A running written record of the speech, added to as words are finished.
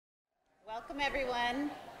Welcome, everyone.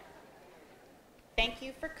 Thank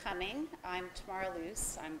you for coming. I'm Tamara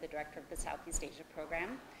Luce. I'm the director of the Southeast Asia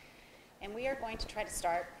program. And we are going to try to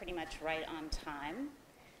start pretty much right on time.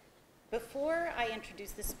 Before I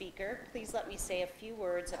introduce the speaker, please let me say a few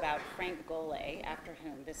words about Frank Golay, after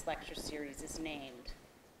whom this lecture series is named.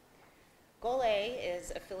 Golay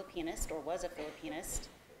is a Filipinist, or was a Filipinist.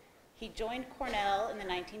 He joined Cornell in the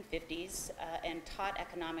 1950s and taught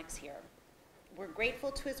economics here. We're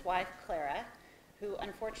grateful to his wife, Clara, who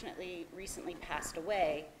unfortunately recently passed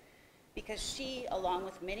away, because she, along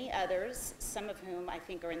with many others, some of whom I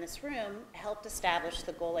think are in this room, helped establish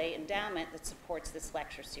the Golay Endowment that supports this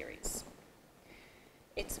lecture series.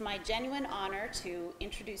 It's my genuine honor to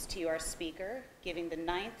introduce to you our speaker, giving the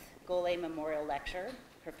 9th Golay Memorial Lecture,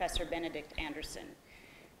 Professor Benedict Anderson.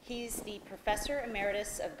 He's the Professor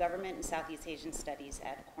Emeritus of Government and Southeast Asian Studies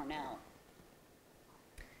at Cornell.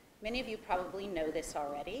 Many of you probably know this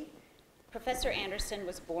already. Professor Anderson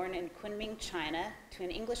was born in Kunming, China, to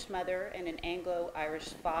an English mother and an Anglo-Irish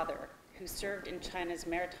father who served in China's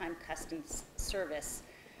Maritime Customs Service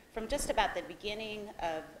from just about the beginning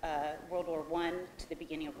of World War I to the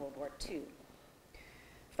beginning of World War II.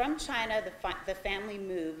 From China, the family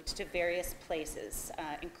moved to various places,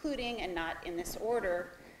 including, and not in this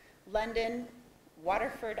order, London,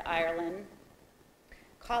 Waterford, Ireland,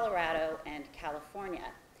 Colorado, and California.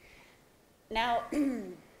 Now,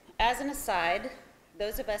 as an aside,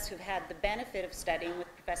 those of us who've had the benefit of studying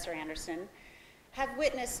with Professor Anderson have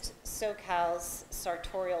witnessed SoCal's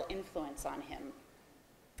sartorial influence on him.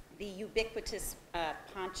 The ubiquitous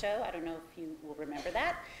poncho, I don't know if you will remember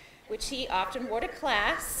that, which he often wore to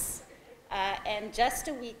class, and just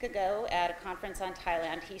a week ago at a conference on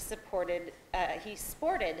Thailand, he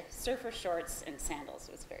sported surfer shorts and sandals.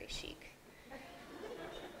 It was very chic.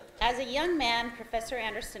 As a young man, Professor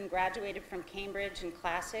Anderson graduated from Cambridge in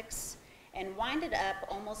classics and winded up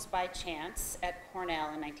almost by chance at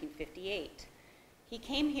Cornell in 1958. He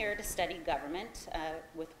came here to study government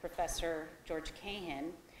with Professor George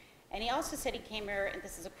Cahan, and he also said he came here, and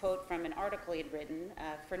this is a quote from an article he had written,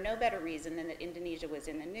 for no better reason than that Indonesia was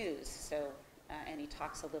in the news. So, and he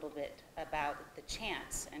talks a little bit about the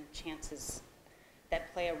chance and chances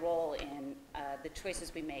that play a role in the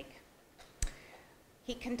choices we make.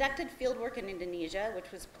 He conducted fieldwork in Indonesia,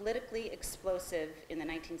 which was politically explosive in the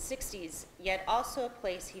 1960s, yet also a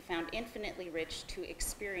place he found infinitely rich to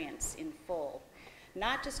experience in full,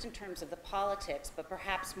 not just in terms of the politics, but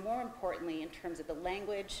perhaps more importantly in terms of the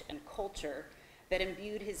language and culture that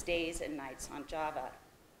imbued his days and nights on Java.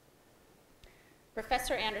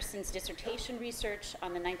 Professor Anderson's dissertation research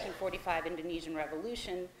on the 1945 Indonesian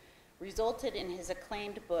Revolution resulted in his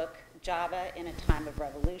acclaimed book, Java in a Time of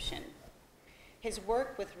Revolution. His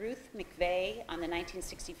work with Ruth McVeigh on the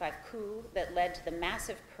 1965 coup that led to the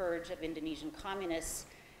massive purge of Indonesian communists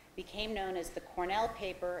became known as the Cornell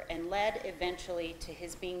Paper and led eventually to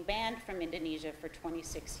his being banned from Indonesia for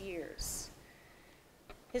 26 years.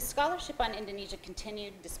 His scholarship on Indonesia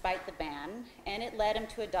continued despite the ban, and it led him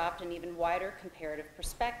to adopt an even wider comparative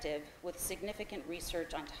perspective with significant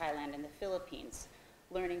research on Thailand and the Philippines,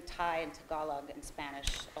 learning Thai and Tagalog and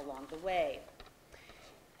Spanish along the way.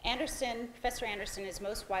 Professor Anderson is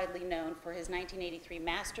most widely known for his 1983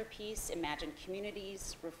 masterpiece, Imagined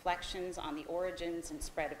Communities, Reflections on the Origins and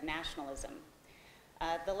Spread of Nationalism.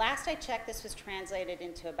 The last I checked, this was translated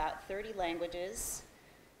into about 30 languages.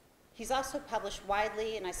 He's also published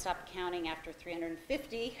widely, and I stopped counting after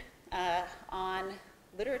 350, on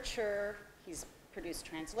literature. He's produced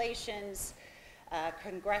translations,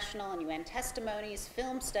 congressional and UN testimonies,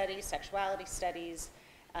 film studies, sexuality studies,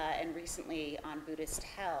 and recently on Buddhist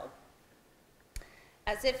hell.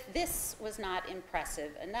 As if this was not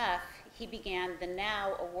impressive enough, he began the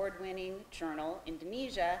now award-winning journal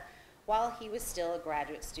Indonesia while he was still a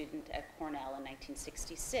graduate student at Cornell in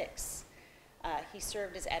 1966. He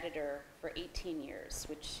served as editor for 18 years,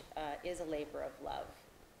 which is a labor of love.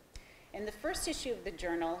 In the first issue of the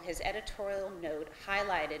journal, his editorial note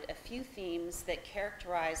highlighted a few themes that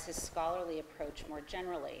characterize his scholarly approach more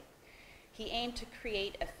generally. He aimed to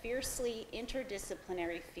create a fiercely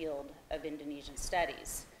interdisciplinary field of Indonesian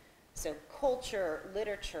studies. So culture,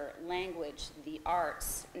 literature, language, the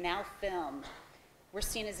arts, now film, were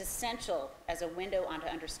seen as essential as a window onto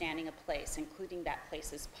understanding a place, including that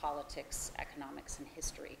place's politics, economics, and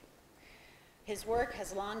history. His work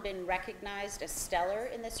has long been recognized as stellar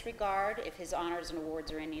in this regard. If his honors and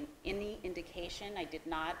awards are any indication, I did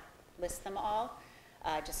not list them all.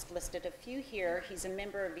 Just listed a few here. He's a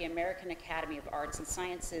member of the American Academy of Arts and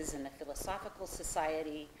Sciences and the Philosophical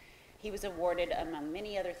Society. He was awarded, among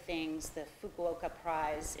many other things, the Fukuoka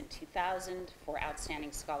Prize in 2000 for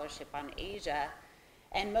Outstanding Scholarship on Asia,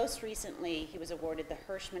 and most recently, he was awarded the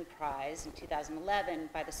Hirschman Prize in 2011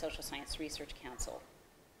 by the Social Science Research Council.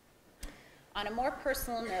 On a more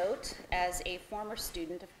personal note, as a former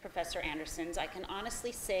student of Professor Anderson's, I can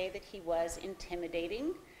honestly say that he was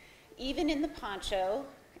intimidating, even in the poncho,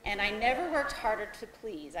 and I never worked harder to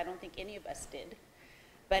please. I don't think any of us did,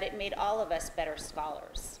 but it made all of us better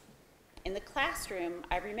scholars. In the classroom,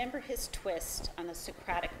 I remember his twist on the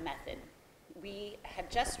Socratic method. We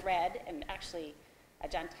had just read, and actually,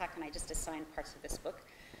 John Tuck and I just assigned parts of this book,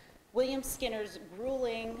 William Skinner's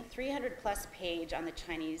grueling 300-plus page on the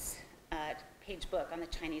Chinese page book on the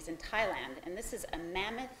Chinese in Thailand, and this is a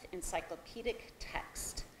mammoth encyclopedic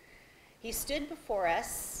text. He stood before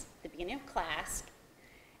us at the beginning of class,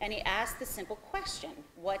 and he asked the simple question,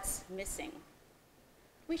 what's missing?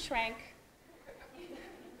 We shrank.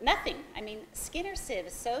 Nothing. I mean, Skinner's sieve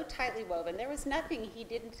is so tightly woven, there was nothing he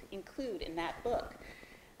didn't include in that book.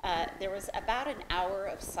 There was about an hour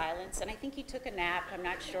of silence, and I think he took a nap, I'm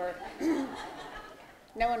not sure.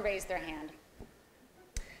 No one raised their hand.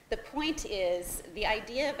 The point is, the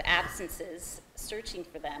idea of absences, searching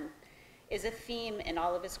for them, is a theme in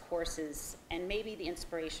all of his courses, and maybe the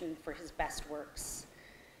inspiration for his best works.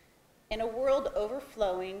 In a world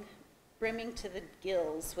overflowing, brimming to the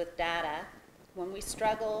gills with data, when we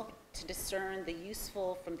struggle to discern the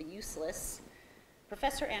useful from the useless,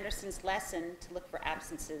 Professor Anderson's lesson to look for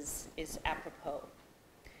absences is apropos.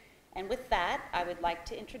 And with that, I would like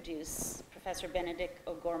to introduce Professor Benedict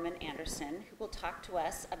Anderson, who will talk to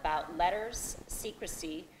us about letters,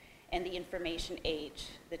 secrecy, and the information age,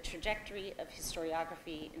 the trajectory of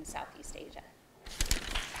historiography in Southeast Asia.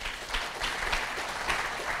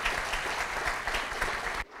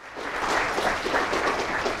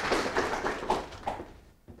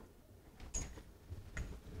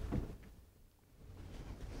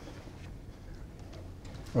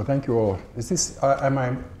 Well, thank you all. Is this, am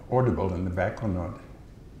I audible in the back or not?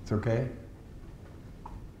 It's okay?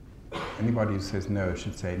 Anybody who says no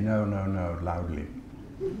should say no, no, no, loudly.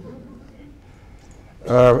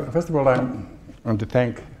 First of all, I want to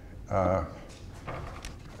thank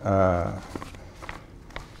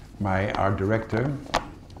my art director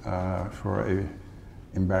for an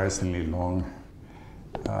embarrassingly long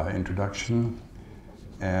introduction,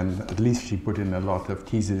 and at least she put in a lot of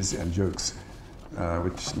teases and jokes,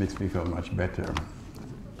 which makes me feel much better.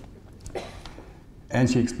 And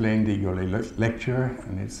she explained the Golay Lecture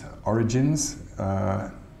and its origins,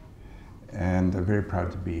 and I'm very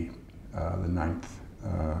proud to be the ninth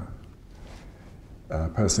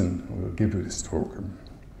person who will give this talk.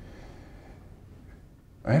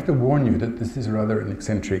 I have to warn you that this is rather an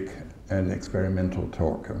eccentric and experimental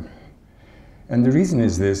talk. And the reason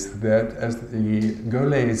is this, that as the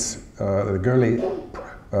Golay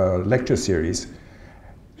lecture series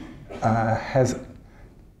has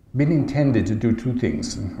been intended to do two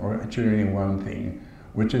things, or actually only one thing,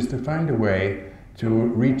 which is to find a way to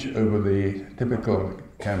reach over the typical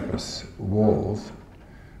campus walls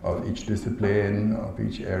of each discipline, of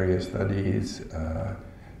each area of studies,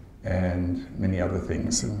 and many other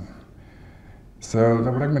things. So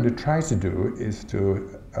what I'm going to try to do is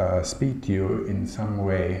to speak to you in some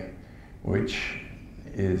way which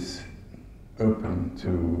is open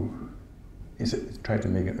to, try to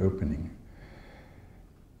make an opening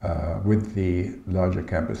with the larger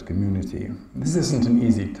campus community. This isn't an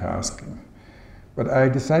easy task, but I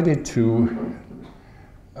decided to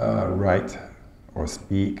write or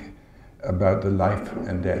speak about the life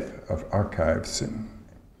and death of archives.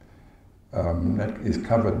 That is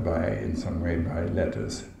covered by, in some way, by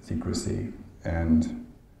letters, secrecy, and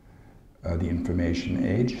the information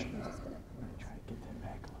age.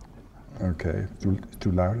 Okay,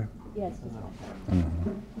 too loud? Yes.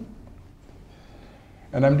 Mm-hmm.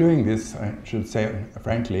 And I'm doing this, I should say,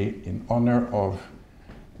 frankly, in honor of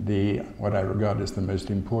the, what I regard as the most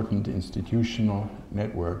important institutional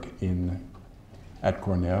network at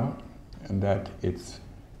Cornell, and that it's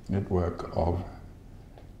a network of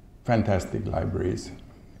fantastic libraries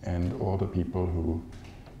and all the people who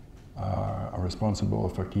are responsible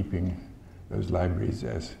for keeping those libraries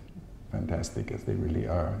as fantastic as they really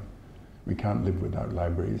are. We can't live without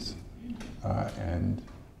libraries, and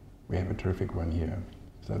we have a terrific one here.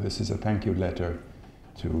 So this is a thank you letter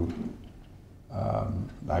to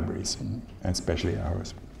libraries, and especially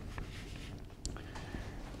ours.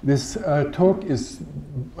 This talk is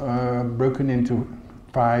broken into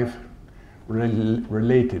 5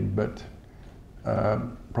 related, but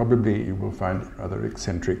probably you will find rather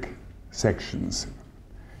eccentric sections.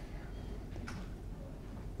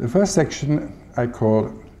 The first section I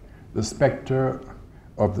call The Spectre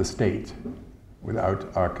of the State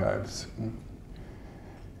Without Archives.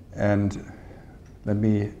 And let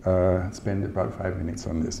me spend about 5 minutes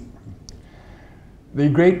on this. The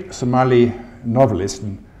great Somali novelist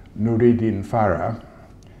Nuruddin Farah,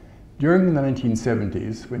 during the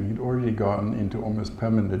 1970s, when he'd already gone into almost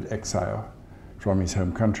permanent exile from his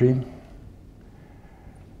home country,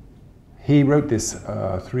 he wrote this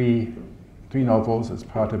three novels as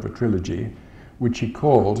part of a trilogy, which he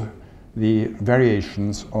called the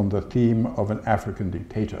Variations on the Theme of an African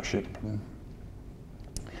Dictatorship.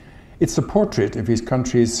 It's a portrait of his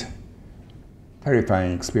country's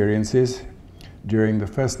terrifying experiences during the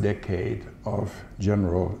first decade of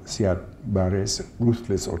General Siad Barre's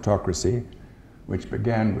ruthless autocracy, which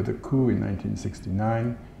began with a coup in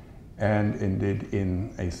 1969 and ended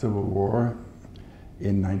in a civil war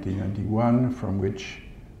in 1991, from which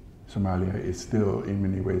Somalia is still, in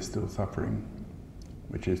many ways, still suffering,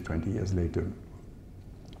 which is 20 years later.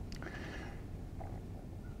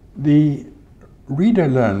 The reader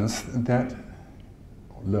learns, at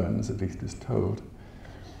least is told,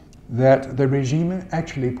 that the regime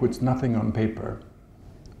actually puts nothing on paper,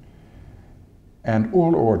 and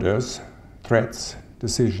all orders, threats,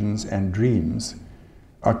 decisions, and dreams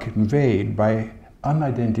are conveyed by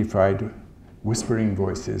unidentified whispering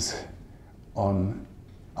voices on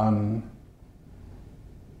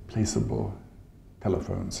unplaceable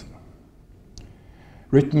telephones.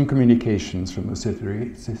 Written communications from the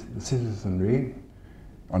citizenry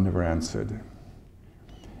are never answered.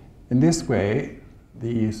 In this way,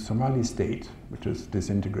 the Somali state, which is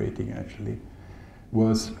disintegrating actually,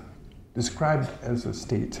 was described as a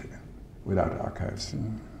state without archives.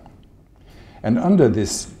 And under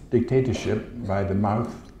this dictatorship, by the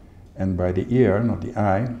mouth and by the ear, not the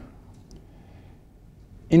eye,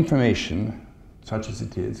 information, such as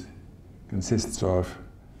it is, consists of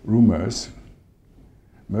rumors,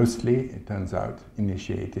 mostly, it turns out,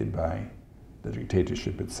 initiated by the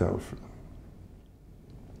dictatorship itself.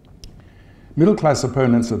 Middle-class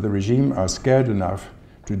opponents of the regime are scared enough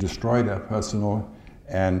to destroy their personal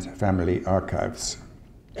and family archives.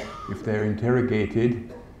 If they're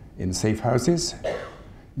interrogated in safe houses,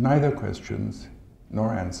 neither questions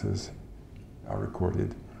nor answers are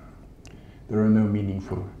recorded. There are no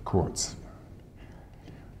meaningful courts.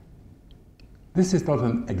 This is not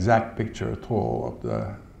an exact picture at all of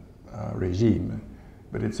the regime,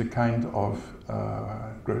 but it's a kind of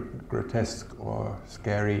grotesque or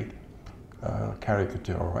scary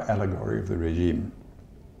caricature or allegory of the regime.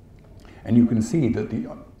 And you can see that the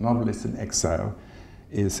novelist in exile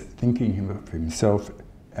is thinking of himself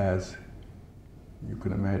as, you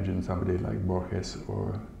can imagine somebody like Borges,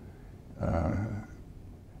 or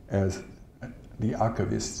as the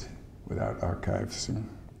archivist without archives,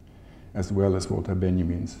 as well as Walter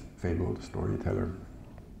Benjamin's fabled storyteller.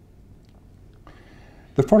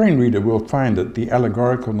 The foreign reader will find that the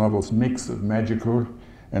allegorical novel's mix of magical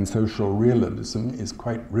and social realism is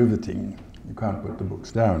quite riveting. You can't put the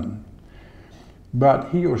books down. But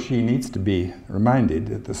he or she needs to be reminded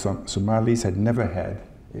that the Somalis had never had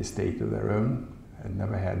a state of their own, had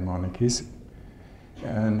never had monarchies,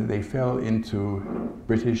 and they fell into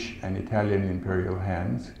British and Italian imperial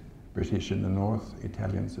hands, British in the north,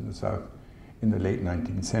 Italians in the south, in the late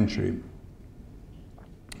 19th century.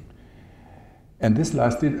 And this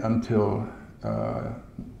lasted until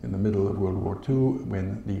in the middle of World War II,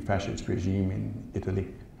 when the fascist regime in Italy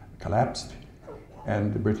collapsed,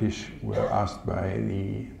 and the British were asked by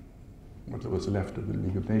what was left of the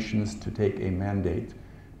League of Nations to take a mandate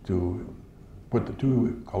to put the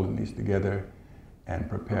two colonies together and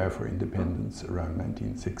prepare for independence around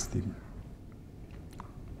 1960.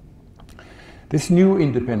 This new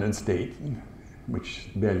independent state, which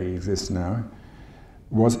barely exists now,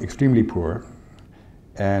 was extremely poor,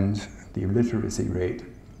 and the illiteracy rate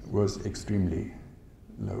was extremely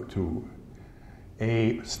low too.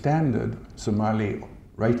 A standard Somali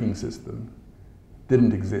writing system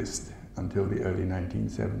didn't exist until the early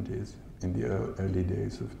 1970s, in the early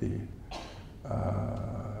days of the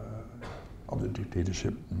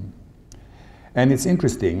dictatorship. And it's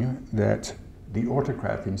interesting that the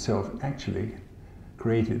autocrat himself actually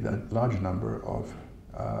created a large number of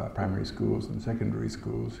primary schools and secondary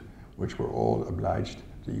schools, which were all obliged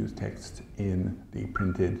to use text in the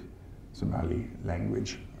printed Somali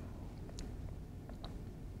language.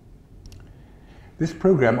 This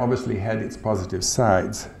program obviously had its positive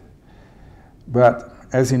sides, but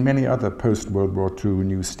as in many other post-World War II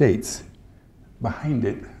new states, behind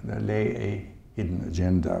it there lay a hidden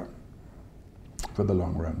agenda for the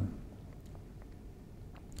long run.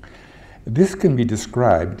 This can be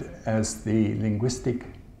described as the linguistic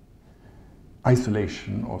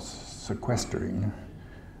isolation or sequestering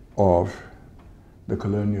of the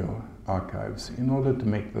colonial archives in order to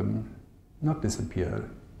make them not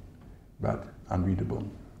disappear, but unreadable.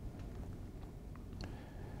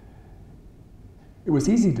 It was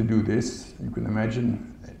easy to do this, you can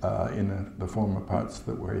imagine, in the former parts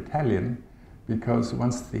that were Italian, because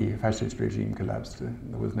once the fascist regime collapsed,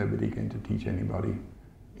 there was nobody going to teach anybody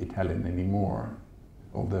Italian anymore,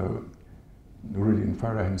 although Nuruddin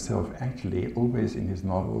Farah himself actually always in his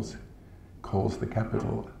novels calls the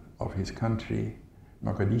capital of his country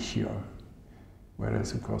Mogadiscio,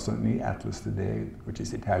 whereas of course on the atlas today, which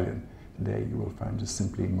is Italian, today you will find just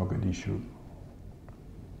simply Mogadishu.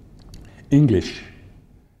 English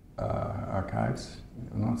archives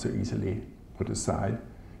are not so easily put aside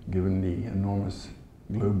given the enormous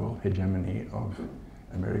global hegemony of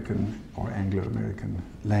American or Anglo-American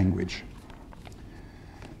language.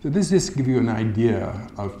 So this just gives you an idea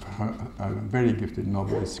of how a very gifted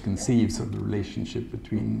novelist conceives of the relationship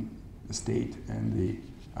between the state and the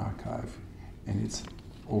archive. And it's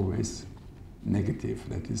always negative.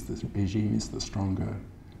 That is, the regime is the stronger,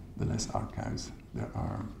 the less archives there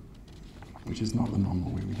are, which is not the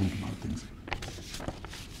normal way we think about things.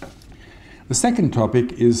 The second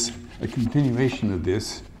topic is a continuation of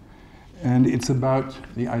this, and it's about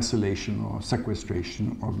the isolation or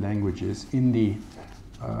sequestration of languages in the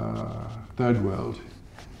third world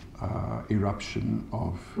eruption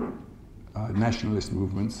of nationalist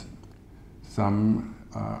movements, some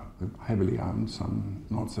heavily armed, some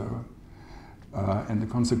not so, and the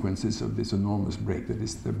consequences of this enormous break, that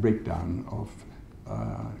is the breakdown of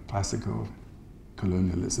classical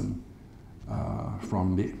colonialism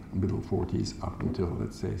from the middle 40s up until,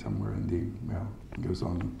 let's say, somewhere in the, well, it goes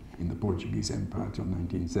on in the Portuguese Empire till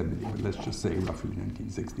 1970, but let's just say roughly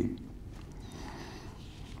 1960.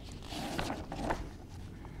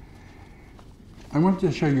 I want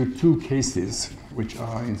to show you two cases which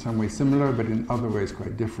are in some ways similar, but in other ways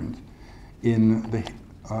quite different, in the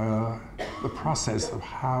process of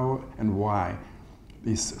how and why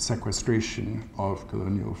this sequestration of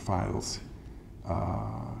colonial files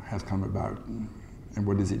has come about, and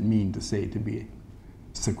what does it mean to say to be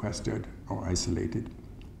sequestered or isolated.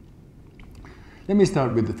 Let me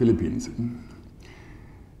start with the Philippines.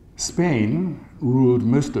 Spain ruled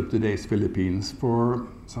most of today's Philippines for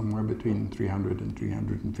somewhere between 300 and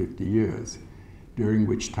 350 years, during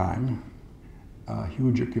which time a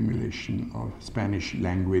huge accumulation of Spanish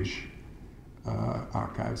language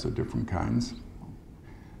archives of different kinds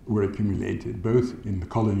were accumulated, both in the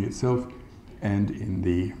colony itself and in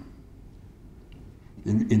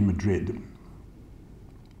Madrid.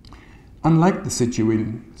 Unlike the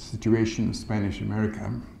situation of Spanish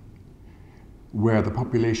America, where the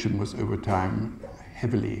population was over time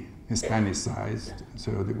heavily Hispanicized,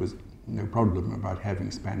 so there was no problem about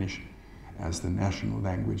having Spanish as the national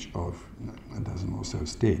language of a dozen or so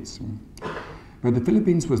states. But the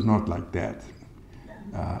Philippines was not like that.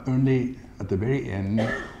 Only at the very end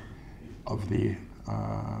of the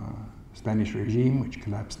Spanish regime, which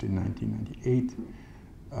collapsed in 1998,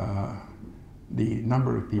 the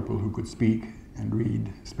number of people who could speak and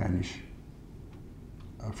read Spanish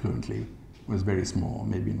fluently was very small,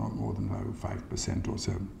 maybe not more than 5% or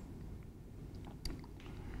so.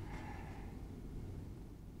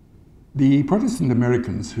 The Protestant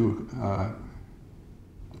Americans who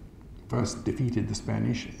first defeated the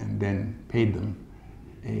Spanish and then paid them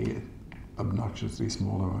an obnoxiously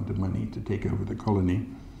small amount of money to take over the colony,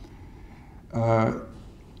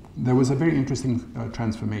 there was a very interesting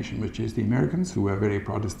transformation, which is the Americans, who were very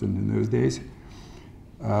Protestant in those days,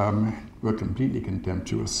 were completely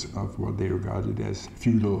contemptuous of what they regarded as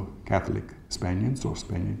feudal Catholic Spaniards or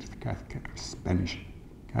Spanish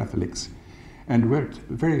Catholics, and worked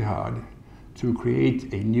very hard to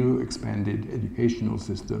create a new expanded educational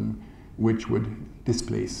system which would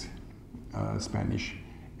displace Spanish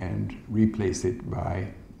and replace it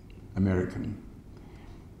by American.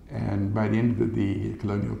 And by the end of the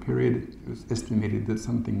colonial period, it was estimated that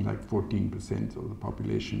something like 14% of the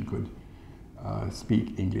population could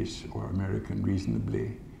speak English or American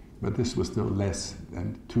reasonably, but this was still less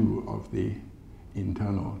than 2 of the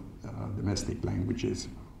internal domestic languages.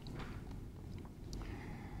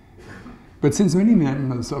 But since many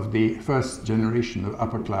members of the first generation of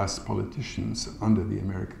upper-class politicians under the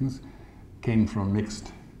Americans came from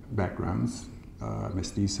mixed backgrounds,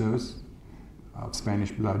 mestizos, of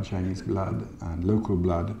Spanish blood, Chinese blood, and local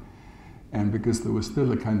blood, and because there was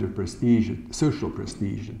still a kind of prestige, social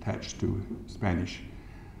prestige attached to Spanish,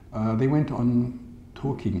 they went on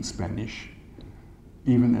talking Spanish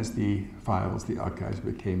even as the files, the archives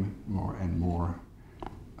became more and more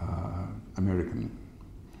American.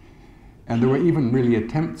 And there were even really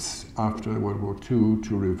attempts after World War II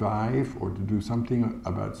to revive or to do something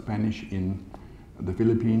about Spanish in the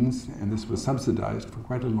Philippines, and this was subsidized for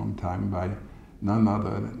quite a long time by none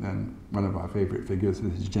other than one of our favorite figures,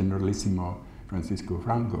 this is Generalissimo Francisco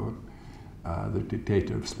Franco, the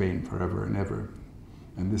dictator of Spain forever and ever.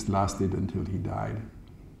 And this lasted until he died.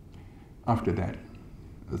 After that,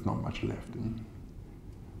 there's not much left,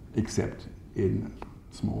 except in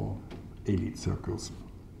small elite circles.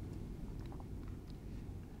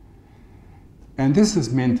 And this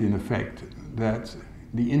has meant, in effect, that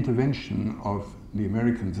the intervention of the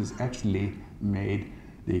Americans has actually made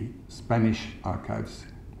the Spanish archives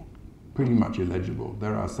pretty much illegible.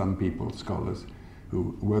 There are some people, scholars,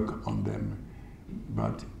 who work on them,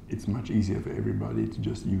 but it's much easier for everybody to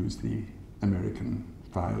just use the American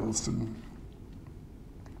files.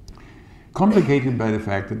 Complicated by the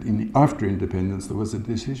fact that after independence there was a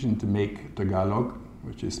decision to make Tagalog,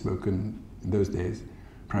 which is spoken in those days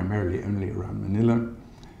primarily only around Manila,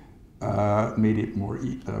 made it more,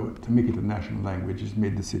 to make it a national language, has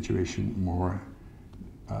made the situation more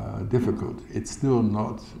difficult. It's still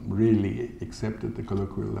not really, except at the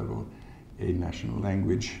colloquial level, a national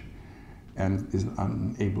language, and is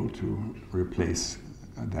unable to replace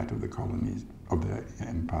that of the colonies, of the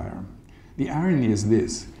empire. The irony is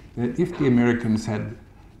this, that if the Americans had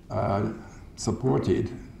supported,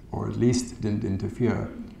 or at least didn't interfere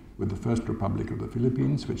with the First Republic of the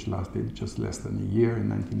Philippines, which lasted just less than a year in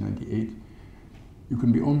 1998, you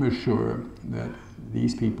can be almost sure that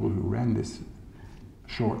these people who ran this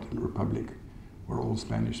short republic were all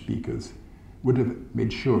Spanish speakers, would have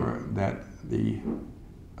made sure that the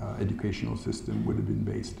educational system would have been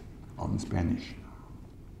based on Spanish.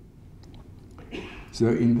 So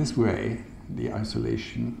in this way, the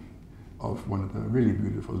isolation of one of the really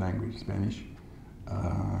beautiful languages, Spanish,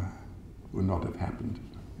 would not have happened.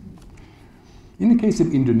 In the case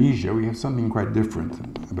of Indonesia, we have something quite different,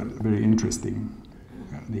 but very interesting.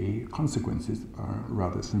 The consequences are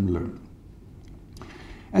rather similar.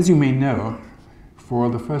 As you may know, for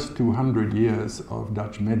the first 200 years of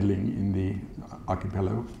Dutch meddling in the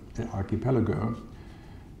archipelago,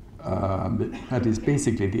 that is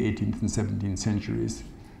basically the 18th and 17th centuries,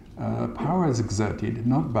 power is exerted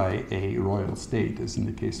not by a royal state, as in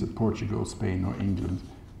the case of Portugal, Spain, or England,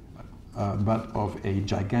 but of a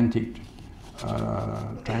gigantic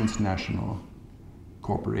transnational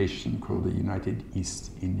corporation called the United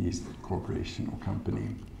East Indies Corporation or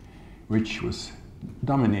Company, which was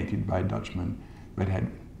dominated by Dutchmen, but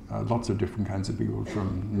had lots of different kinds of people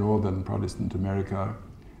from northern Protestant America,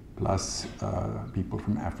 plus people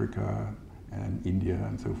from Africa and India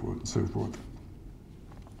and so forth and so forth.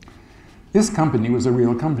 This company was a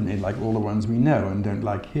real company, like all the ones we know and don't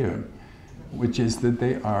like here, which is that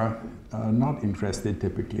they are not interested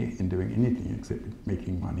typically in doing anything except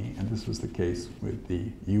making money, and this was the case with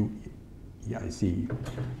the UEIC.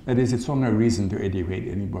 That is, it saw no reason to educate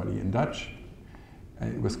anybody in Dutch.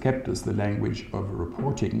 It was kept as the language of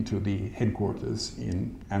reporting to the headquarters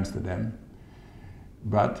in Amsterdam,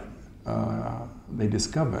 but they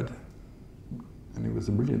discovered, and it was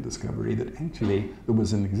a brilliant discovery, that actually there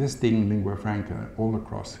was an existing lingua franca all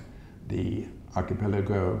across the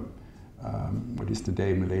archipelago, what is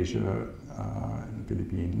today Malaysia,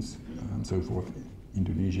 Philippines, and so forth,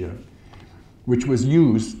 Indonesia, which was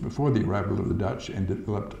used before the arrival of the Dutch and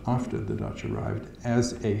developed after the Dutch arrived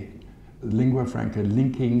as a lingua franca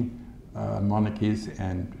linking monarchies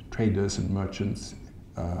and traders and merchants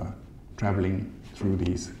traveling through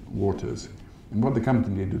these waters. And what the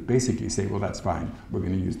company did was basically say, well, that's fine, we're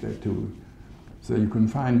going to use that too. So you can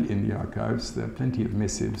find in the archives there are plenty of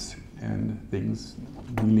missives and things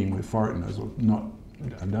dealing with foreigners, or not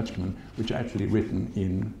Dutchmen, which are actually written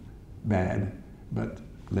in bad but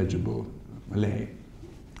legible Malay.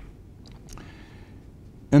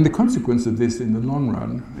 And the consequence of this in the long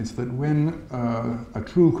run is that when a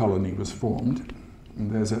true colony was formed, and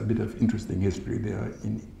there's a bit of interesting history there,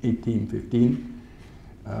 in 1815,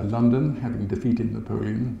 London, having defeated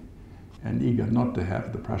Napoleon and eager not to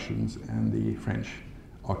have the Prussians and the French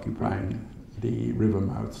occupying the river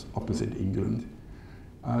mouths opposite England,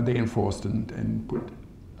 they enforced and put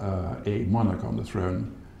a monarch on the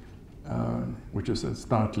throne, which is a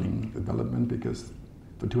startling development because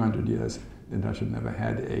for 200 years the Dutch had never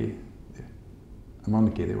had a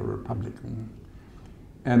monarchy, they were a republic.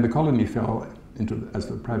 And the colony fell into as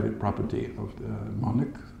the private property of the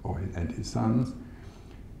monarch and his sons.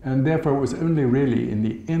 And therefore it was only really in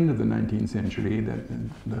the end of the 19th century that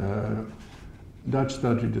the Dutch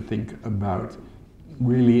started to think about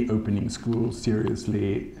really opening schools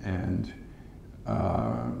seriously, and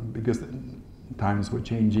because times were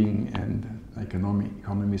changing and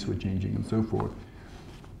economies were changing and so forth.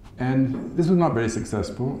 And this was not very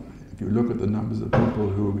successful. If you look at the numbers of people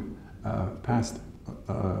who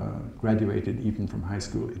graduated even from high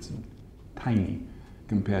school, it's tiny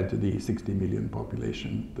compared to the 60 million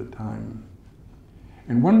population at the time.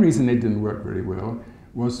 And one reason it didn't work very well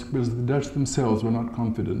was because the Dutch themselves were not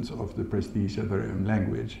confident of the prestige of their own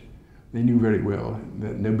language. They knew very well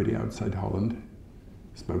that nobody outside Holland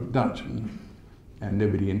spoke Dutch, and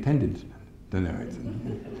nobody intended to know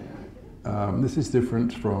it. This is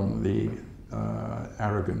different from the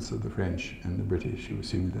arrogance of the French and the British, who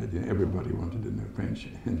assumed that everybody wanted to know French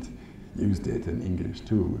and used it, and English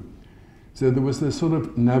too. So there was this sort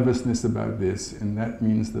of nervousness about this, and that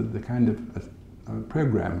means that the kind of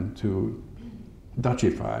program to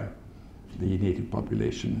Dutchify the native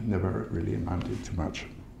population never really amounted to much.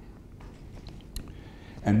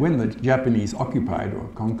 And when the Japanese occupied or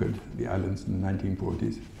conquered the islands in the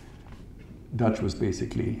 1940s, Dutch was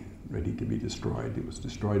basically ready to be destroyed. It was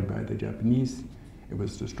destroyed by the Japanese, it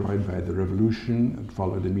was destroyed by the revolution that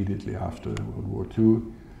followed immediately after World War II,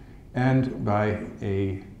 and by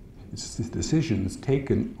decisions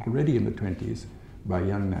taken already in the 20s by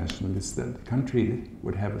young nationalists that the country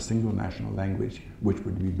would have a single national language which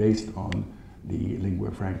would be based on the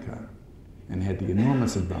lingua franca, and had the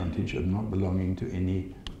enormous advantage of not belonging to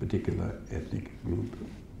any particular ethnic group.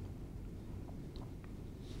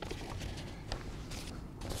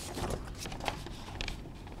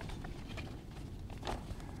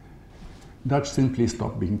 Dutch simply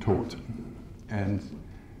stopped being taught, and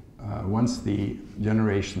once the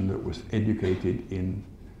generation that was educated in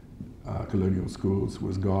colonial schools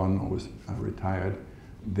was gone or was retired,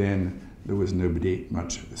 then there was nobody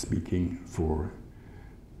much speaking for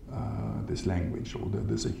this language, although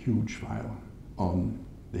there's a huge file on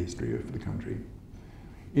the history of the country.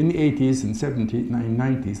 In the 80s and 70s,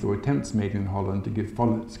 90s, there were attempts made in Holland to give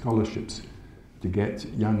scholarships to get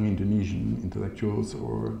young Indonesian intellectuals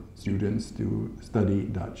or students to study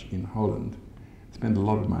Dutch in Holland. Spent a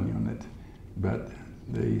lot of money on it, but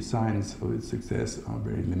the signs of its success are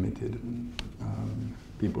very limited.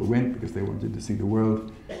 People went because they wanted to see the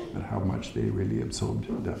world, but how much they really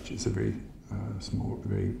absorbed Dutch is a very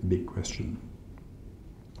very big question.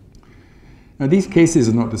 Now, these cases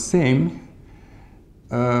are not the same,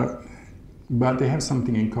 but they have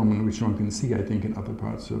something in common which one can see, I think, in other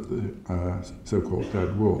parts of the so-called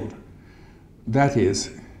Third World. That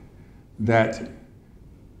is that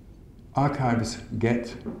archives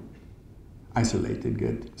get isolated,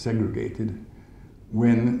 get segregated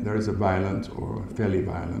when there is a violent or fairly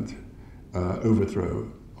violent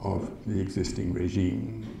overthrow of the existing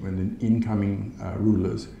regime, when the incoming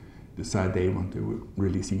rulers decide they want to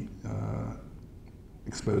really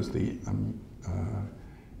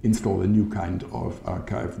install a new kind of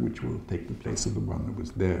archive which will take the place of the one that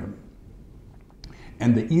was there.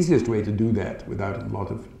 And the easiest way to do that without a lot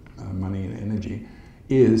of money and energy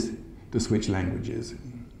is to switch languages.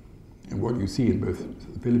 And what you see in both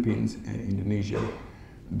the Philippines and Indonesia,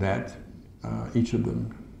 that each of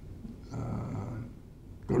them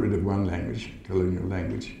got rid of one language, colonial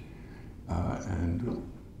language, and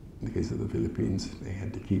in the case of the Philippines, they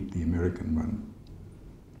had to keep the American one.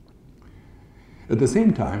 At the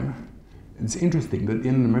same time, it's interesting that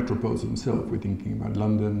in the metropoles themselves, we're thinking about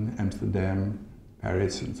London, Amsterdam,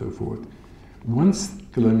 Paris, and so forth. Once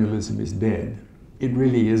colonialism is dead, it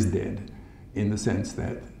really is dead, in the sense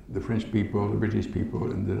that the French people, the British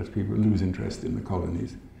people, and the Dutch people lose interest in the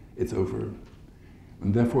colonies. It's over.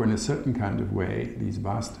 And therefore, in a certain kind of way, these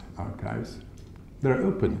vast archives, they're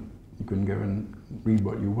open. You can go and read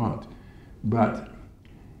what you want. But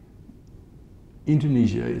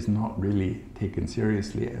Indonesia is not really taken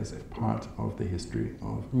seriously as a part of the history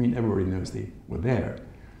of, I mean, everybody knows they were there,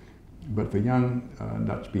 but for young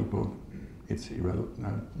Dutch people, it's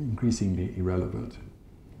increasingly irrelevant.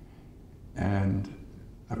 And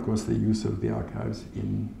of course, the use of the archives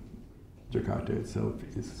in Jakarta itself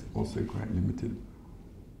is also quite limited.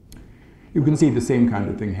 You can see the same kind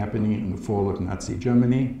of thing happening in the fall of Nazi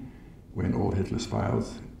Germany, when all Hitler's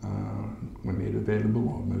files were made available,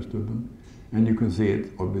 or most of them. And you can see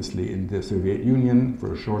it, obviously, in the Soviet Union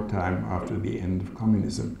for a short time after the end of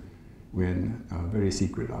communism, when very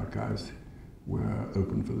secret archives were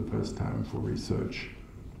opened for the first time for research.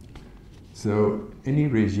 So any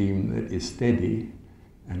regime that is steady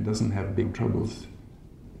and doesn't have big troubles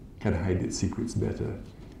can hide its secrets better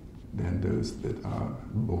than those that are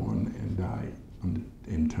born and die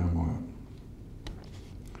in turmoil.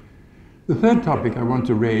 The third topic I want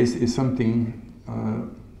to raise is something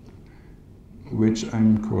which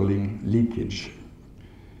I'm calling leakage.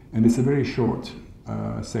 And it's a very short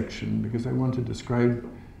section because I want to describe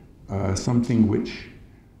something which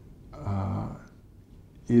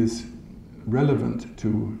is relevant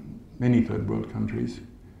to many third world countries,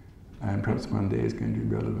 and perhaps one day is going to be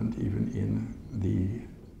relevant even in the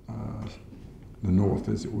north,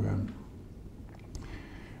 as it were.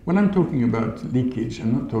 When I'm talking about leakage,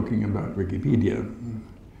 I'm not talking about Wikipedia.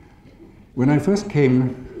 When I first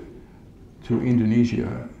came to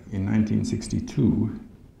Indonesia in 1962,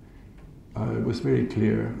 it was very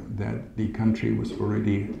clear that the country was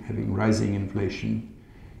already having rising inflation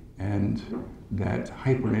and that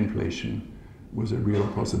hyperinflation was a real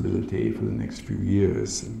possibility for the next few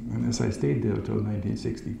years. And as I stayed there until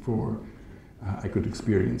 1964, I could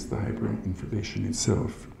experience the hyperinflation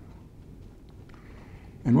itself.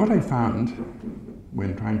 And what I found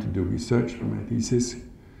when trying to do research for my thesis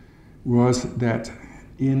was that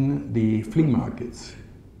in the flea markets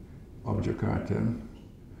of Jakarta,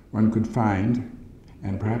 one could find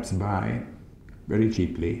and perhaps buy very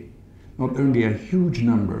cheaply not only a huge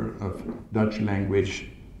number of Dutch language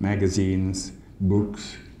magazines,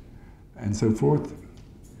 books, and so forth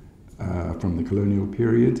from the colonial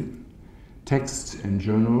period, texts and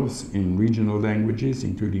journals in regional languages,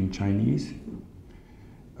 including Chinese,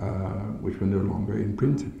 which were no longer in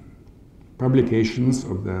print, publications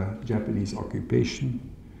of the Japanese occupation,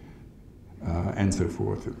 and so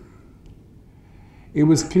forth. It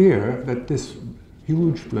was clear that this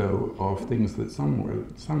huge flow of things that some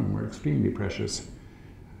were extremely precious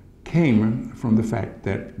came from the fact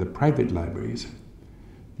that the private libraries,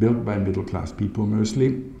 built by middle-class people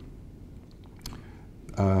mostly,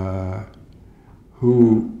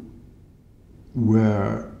 who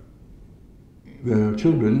were the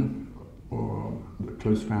children or the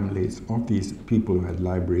close families of these people who had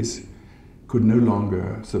libraries, could no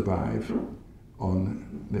longer survive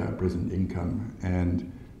on their present income,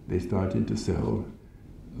 and they started to sell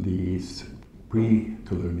these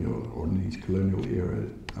pre-colonial or these colonial era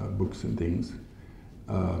books and things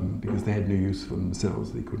because they had no use for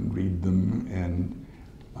themselves. They couldn't read them, and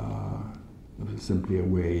it was simply a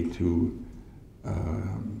way to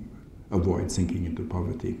avoid sinking into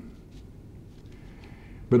poverty.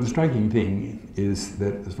 But the striking thing is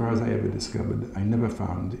that, as far as I ever discovered, I never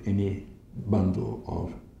found any bundle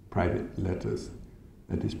of private letters.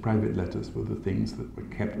 That is, private letters were the things that were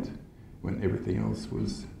kept when everything else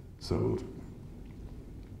was sold.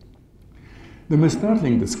 The most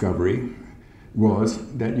startling discovery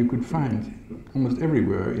was that you could find almost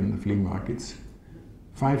everywhere in the flea markets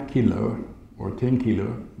 5 kilo or 10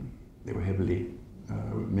 kilo, they were heavily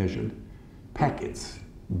measured, packets,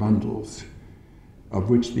 bundles, of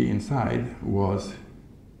which the inside was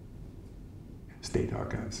state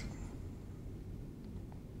archives.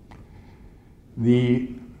 The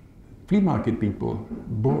flea market people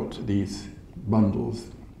bought these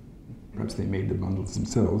bundles, perhaps they made the bundles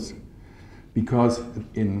themselves, because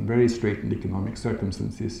in very straitened economic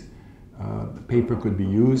circumstances, the paper could be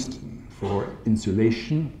used for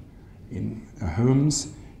insulation in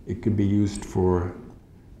homes, it could be used for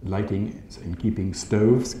lighting and keeping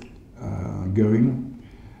stoves going,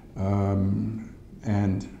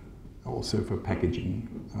 and also for packaging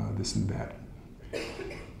this and that.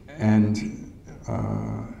 And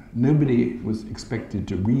nobody was expected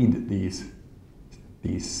to read these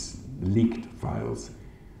leaked files.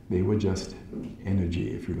 They were just energy,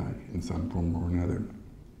 if you like, in some form or another.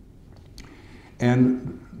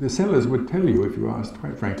 And the sellers would tell you, if you asked,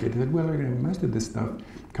 quite frankly, they said, well, you know, most of this stuff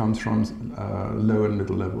comes from low and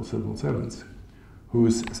middle level civil servants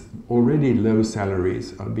whose already low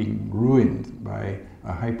salaries are being ruined by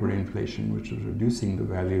a hyperinflation which is reducing the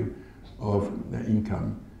value of their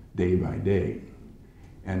income day by day.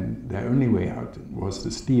 And their only way out was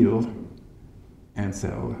to steal and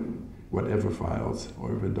sell whatever files or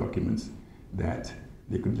whatever documents that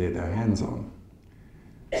they could lay their hands on.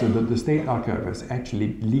 So that the state archive was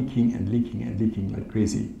actually leaking and leaking and leaking like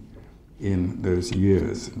crazy in those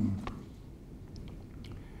years.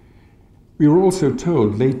 We were also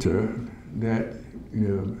told later that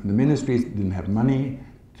the ministries didn't have money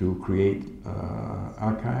to create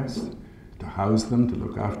archives, to house them, to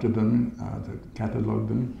look after them, to catalog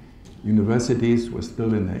them. Universities were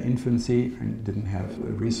still in their infancy and didn't have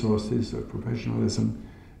the resources of professionalism,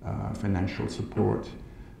 financial support,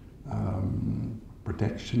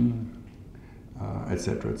 protection,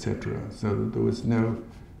 etc., etc. So there was no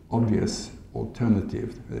obvious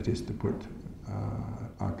alternative, that is to put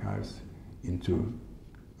archives into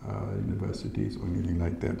universities or anything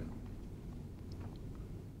like that.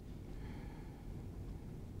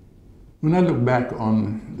 When I look back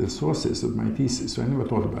on the sources of my thesis, so I never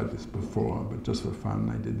thought about this before, but just for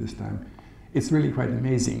fun I did this time, it's really quite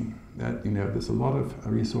amazing that there's a lot of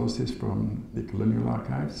resources from the colonial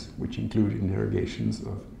archives, which include interrogations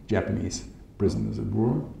of Japanese prisoners of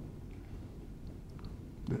war.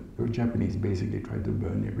 The Japanese basically tried to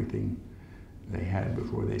burn everything they had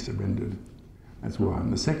before they surrendered. That's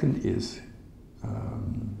one. The second is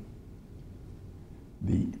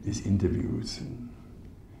these interviews.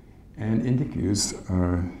 And interviews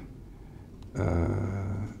are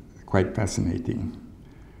quite fascinating.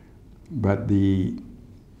 But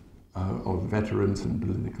of veterans and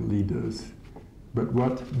political leaders. But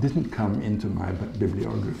what didn't come into my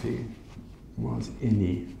bibliography was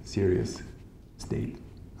any serious state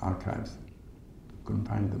archives. Couldn't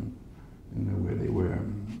find them, didn't know where they were.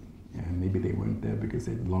 And maybe they weren't there because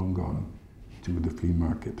they'd long gone to the flea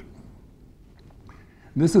market.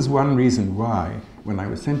 This is one reason why, when I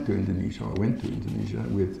was sent to Indonesia, or went to Indonesia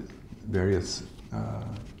with various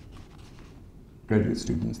graduate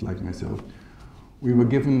students like myself, we were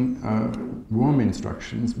given warm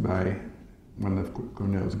instructions by one of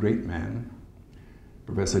Cornell's great men,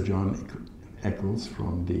 Professor John Eccles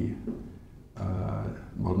from the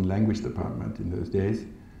Modern Language Department in those days,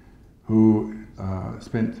 who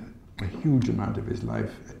spent a huge amount of his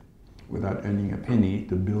life without earning a penny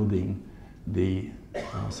to building the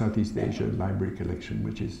Southeast Asia Library Collection,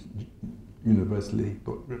 which is universally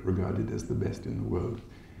regarded as the best in the world.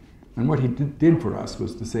 And what he did for us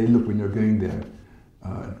was to say, look, when you're going there,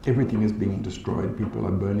 everything is being destroyed, people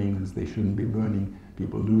are burning as they shouldn't be burning,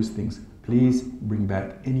 people lose things. Please bring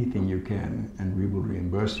back anything you can and we will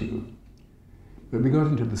reimburse you. But we got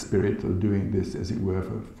into the spirit of doing this, as it were,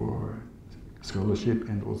 for scholarship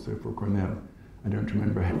and also for Cornell. I don't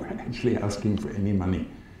remember ever actually asking for any money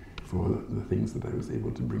for the things that I was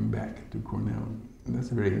able to bring back to Cornell. And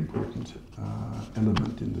that's a very important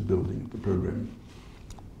element in the building of the program.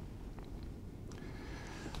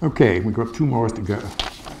 Okay, we've got 2 more to go.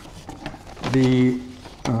 The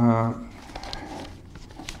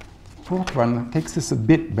fourth one takes us a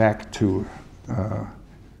bit back to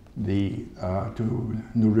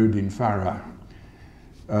Nuruddin Farah,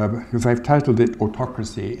 because I've titled it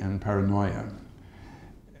Autocracy and Paranoia.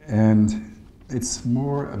 And it's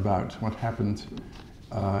more about what happened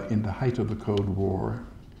in the height of the Cold War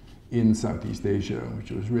in Southeast Asia, which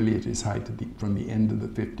was really at its height from the end of the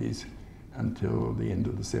 50s until the end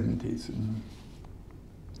of the 70s.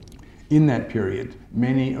 In that period,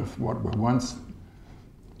 many of what were once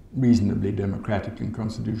reasonably democratic and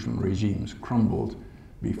constitutional regimes crumbled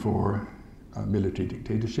before military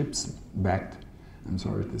dictatorships, backed, I'm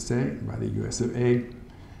sorry to say, by the US of A,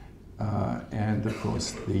 and of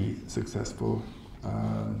course the successful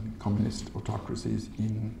communist autocracies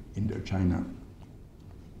in Indochina.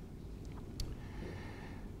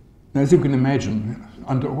 Now, as you can imagine,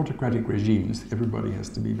 under autocratic regimes, everybody has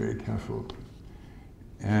to be very careful.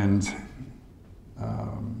 And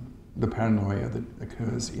the paranoia that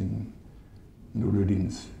occurs in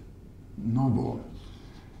Nuruddin's novel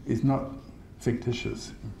is not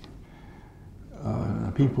fictitious.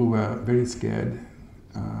 People were very scared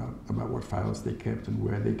about what files they kept and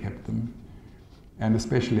where they kept them. And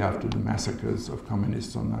especially after the massacres of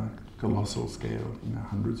communists on a colossal scale,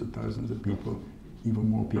 hundreds of thousands of people, even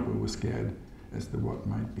more people were scared as to what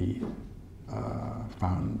might be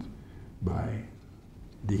found by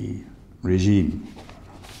the regime.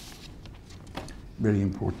 Very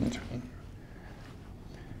important.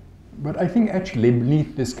 But I think actually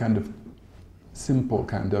beneath this kind of simple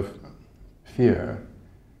kind of fear,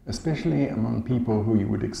 especially among people who you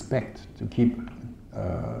would expect to keep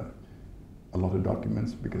a lot of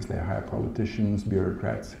documents because they're higher politicians,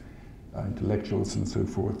 bureaucrats, intellectuals, and so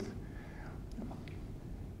forth,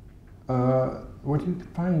 what you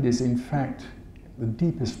find is, in fact, the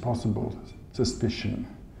deepest possible suspicion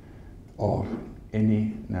of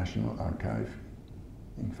any national archive.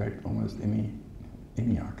 In fact, almost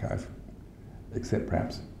any archive, except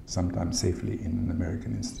perhaps sometimes safely in an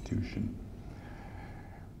American institution.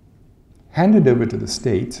 Handed over to the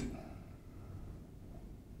state,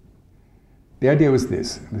 the idea was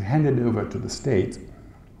this: handed over to the state,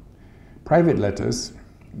 private letters,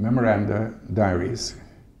 memoranda, diaries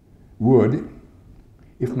would,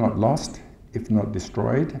 if not lost, if not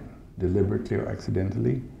destroyed, deliberately or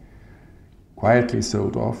accidentally, quietly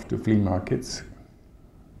sold off to flea markets,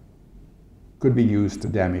 could be used to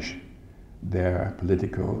damage their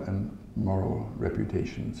political and moral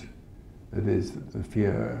reputations. That is, the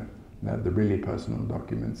fear that the really personal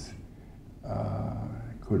documents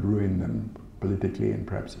could ruin them politically and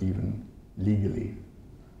perhaps even legally.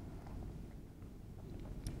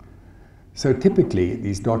 So typically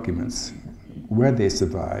these documents, where they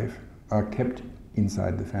survive, are kept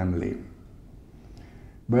inside the family.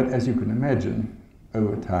 But as you can imagine,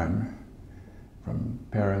 over time, from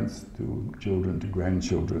parents to children to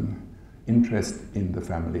grandchildren, interest in the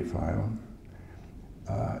family file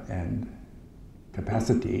and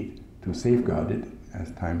capacity to safeguard it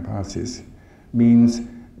as time passes means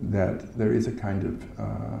that there is a kind of,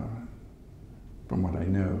 from what I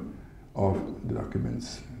know, of the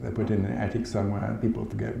documents. They're put in an attic somewhere, people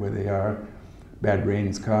forget where they are, bad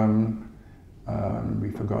rains come,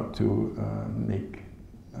 we forgot to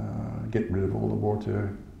get rid of all the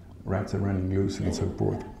water, rats are running loose and so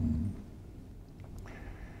forth.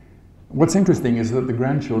 What's interesting is that the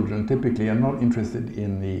grandchildren typically are not interested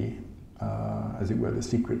in the, as it were, the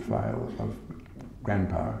secret file of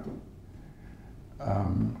grandpa.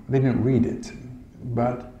 They don't read it,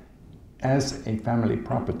 but as a family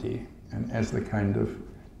property and as the kind of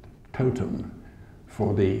totem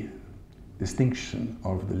for the distinction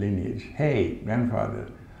of the lineage. Hey, grandfather,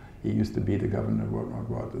 he used to be the governor of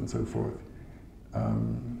what, and so forth.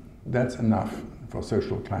 That's enough for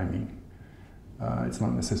social climbing. It's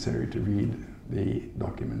not necessary to read the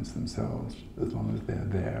documents themselves, as long as they're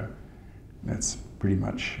there. That's pretty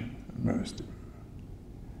much most.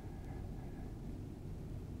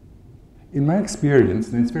 In my experience,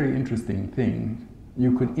 and it's a very interesting thing,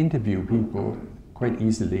 you could interview people quite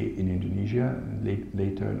easily in Indonesia and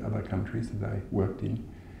later in other countries that I worked in.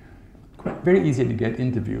 Very easy to get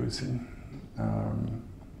interviews.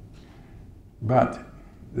 But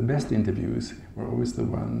the best interviews were always the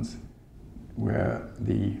ones where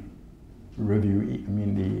the interviewee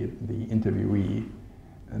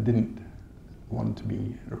didn't want to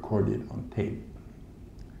be recorded on tape.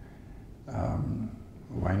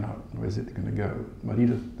 Why not? Where's it going to go? Well, he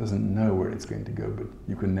doesn't know where it's going to go, but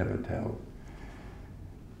you can never tell.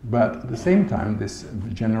 But at the same time, this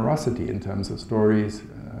generosity in terms of stories,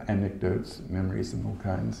 anecdotes, memories, and all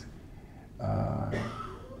kinds,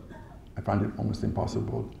 I found it almost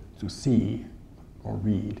impossible to see or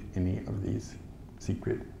read any of these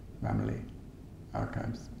secret family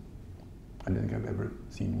archives. I don't think I've ever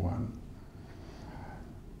seen one.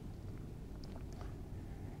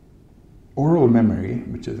 Oral memory,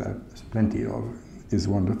 which there's plenty of, is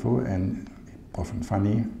wonderful and often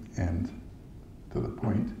funny and to the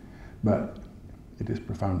point, but it is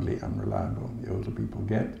profoundly unreliable. The older people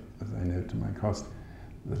get, as I know to my cost,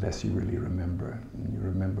 the less you really remember. And you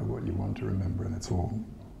remember what you want to remember, and that's all.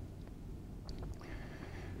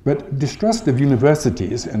 But distrust of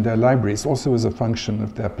universities and their libraries also is a function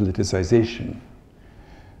of their politicization.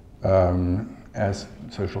 As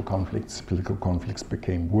social conflicts, political conflicts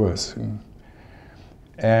became worse.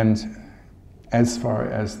 And as far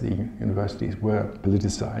as the universities were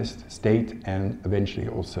politicized, state and eventually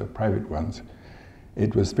also private ones,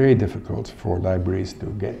 it was very difficult for libraries to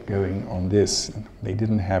get going on this. They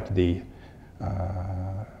didn't have the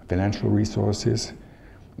financial resources,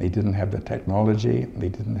 they didn't have the technology, they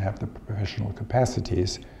didn't have the professional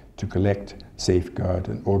capacities to collect, safeguard,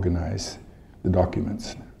 and organize the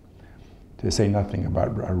documents. To say nothing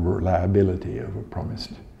about reliability of a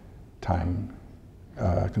promised time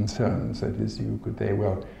concerns. That is, you could say,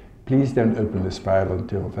 well, please don't open this file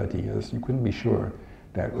until 30 years. You couldn't be sure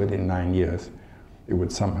that within 9 years it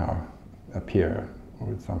would somehow appear or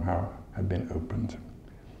would somehow have been opened.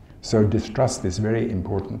 So distrust is very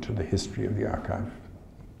important to the history of the archive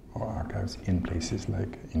or archives in places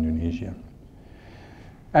like Indonesia.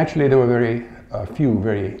 Actually, there were very few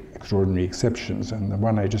very extraordinary exceptions, and the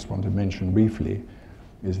one I just want to mention briefly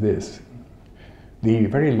is this. The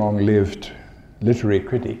very long-lived literary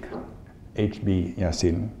critic, H.B.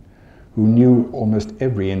 Yasin, who knew almost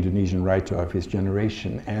every Indonesian writer of his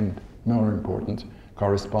generation and, more important,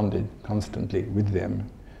 corresponded constantly with them,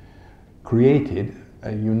 created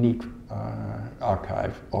a unique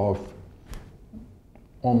archive of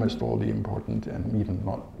almost all the important and even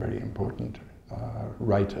not very important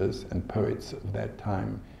writers and poets of that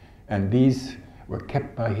time. And these were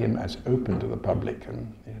kept by him as open to the public,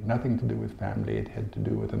 and it had nothing to do with family, it had to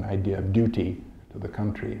do with an idea of duty to the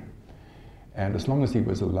country. And as long as he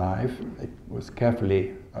was alive, it was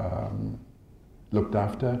carefully looked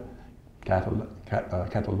after,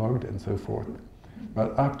 catalogued and so forth.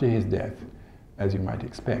 But after his death, as you might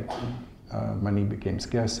expect, money became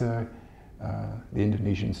scarcer. The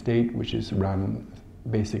Indonesian state, which is run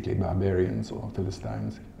basically barbarians or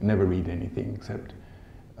Philistines, never read anything except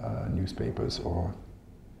newspapers or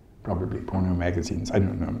probably porno magazines, I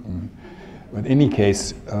don't know. But in any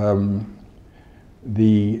case,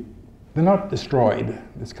 they're not destroyed.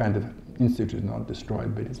 This kind of institute is not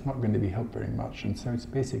destroyed, but it's not going to be helped very much, and so it's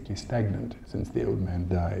basically stagnant since the old man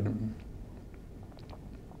died.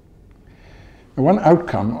 One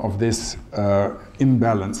outcome of this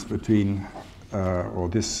imbalance between, or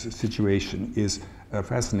this situation, is a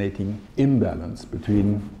fascinating imbalance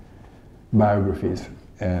between biographies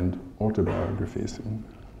and autobiographies.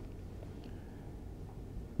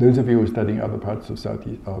 Those of you who are studying other parts of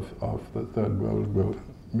the Third World will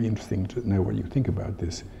be interesting to know what you think about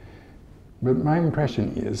this. But my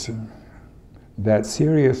impression is that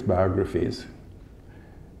serious biographies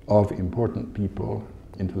of important people,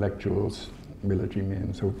 intellectuals, military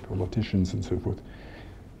men, so politicians and so forth,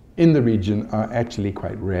 in the region are actually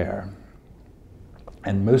quite rare.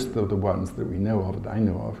 And most of the ones that we know of, that I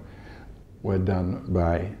know of, were done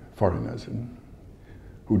by foreigners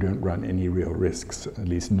who don't run any real risks, at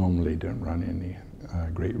least normally don't run any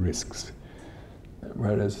great risks.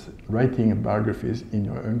 Whereas writing biographies in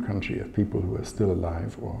your own country of people who are still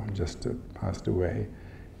alive or just passed away,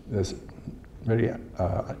 there's very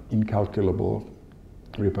incalculable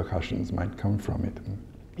repercussions might come from it.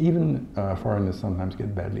 Even foreigners sometimes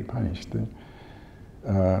get badly punished.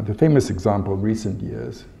 The famous example in recent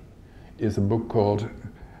years is a book called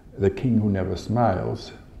The King Who Never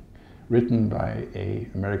Smiles, written by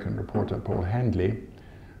an American reporter, Paul Handley,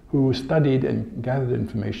 who studied and gathered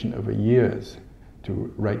information over years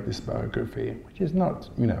to write this biography, which is not,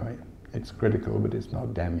 it's critical, but it's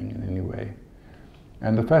not damning in any way.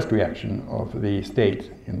 And the first reaction of the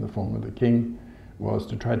state in the form of the king was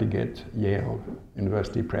to try to get Yale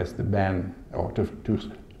University Press to ban, or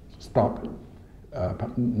to stop,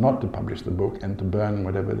 not to publish the book and to burn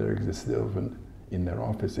whatever there existed in their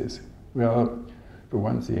offices. Well, for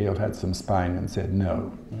once Yale had some spine and said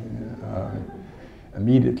no.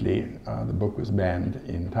 Immediately the book was banned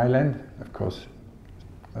in Thailand. Of course,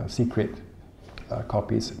 secret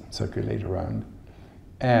copies circulate around,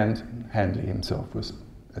 and Handley himself was,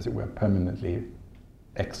 as it were, permanently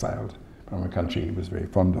exiled from a country he was very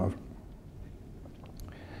fond of.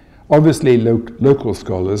 Obviously, local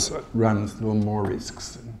scholars run still more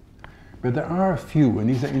risks, but there are a few, and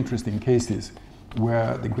these are interesting cases,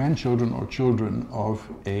 where the grandchildren or children of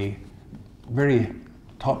a very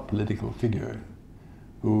top political figure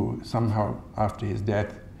who somehow after his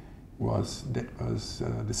death was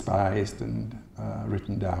despised and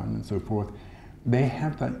written down and so forth, they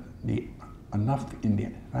have enough in the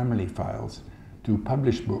family files to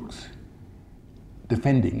publish books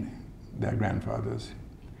defending their grandfathers.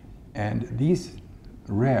 And these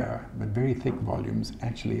rare but very thick volumes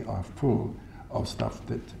actually are full of stuff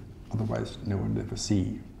that otherwise no one would ever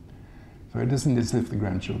see. So it isn't as if the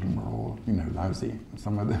grandchildren were all, lousy.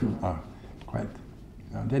 Some of them are quite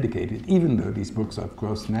dedicated, even though these books are, of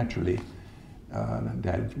course, naturally,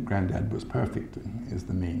 Granddad was perfect is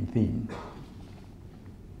the main theme.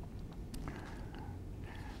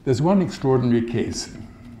 There's one extraordinary case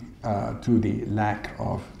to the lack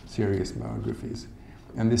of serious biographies,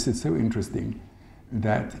 and this is so interesting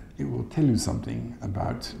that it will tell you something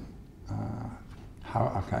about how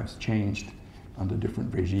archives changed under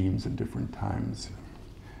different regimes and different times.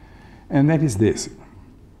 And that is this,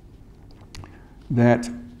 that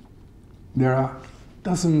there are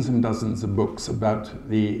dozens and dozens of books about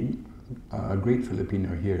the great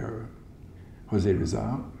Filipino hero, Jose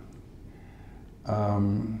Rizal.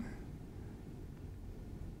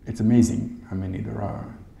 It's amazing how many there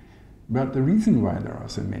are. But the reason why there are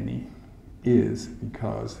so many is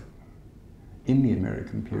because in the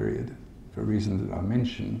American period, for reasons that I'll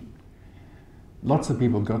mention, lots of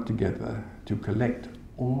people got together to collect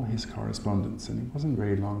all his correspondence, and it wasn't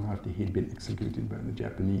very long after he'd been executed by the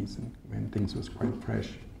Japanese, and when things was quite fresh.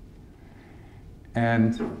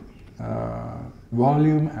 And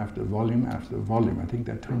volume after volume after volume, I think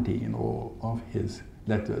there are 20 in all, of his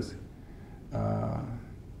letters,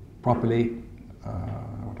 properly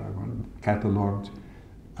catalogued,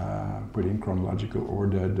 put in chronological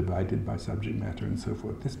order, divided by subject matter and so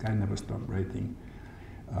forth. This guy never stopped writing.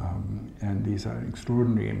 And these are an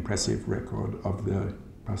extraordinary, impressive record of the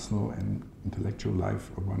personal and intellectual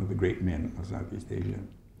life of one of the great men of Southeast Asia.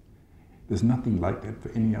 There's nothing like that for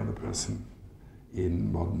any other person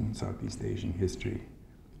in modern Southeast Asian history.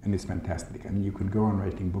 And it's fantastic. I mean, you could go on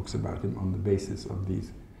writing books about him on the basis of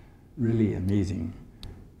these really amazing,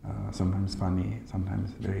 sometimes funny,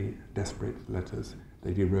 sometimes very desperate letters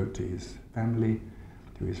that he wrote to his family,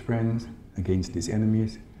 to his friends, against his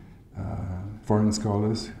enemies, foreign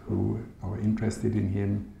scholars who are interested in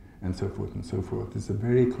him, and so forth and so forth. It's a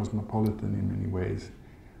very cosmopolitan in many ways,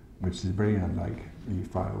 which is very unlike the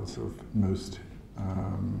files of most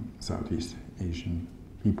Southeast Asian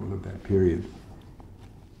people of that period.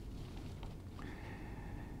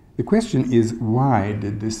 The question is, why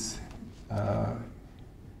did this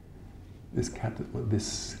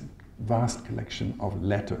vast collection of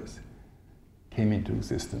letters came into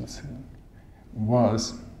existence?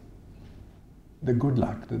 Was the good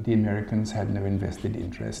luck that the Americans had no invested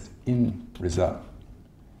interest in Rizal.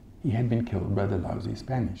 He had been killed by the lousy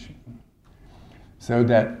Spanish. So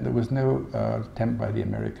that there was no attempt by the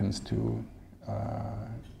Americans to,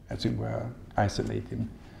 as it were, isolate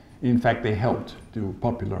him. In fact, they helped to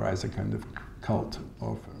popularize a kind of cult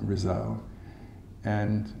of Rizal.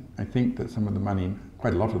 And I think that some of the money,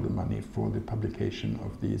 quite a lot of the money for the publication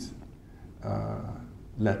of these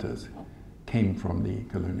letters came from the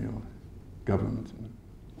colonial government.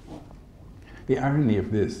 The irony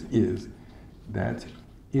of this is that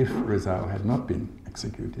if Rizal had not been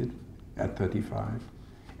executed at 35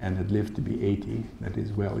 and had lived to be 80, that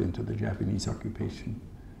is well into the Japanese occupation,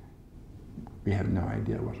 we have no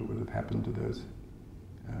idea what would have happened to those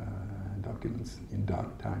documents in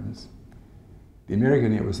dark times. The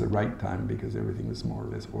American year was the right time because everything was more or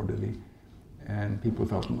less orderly, and people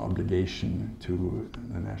felt an obligation to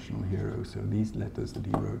the national hero. So these letters that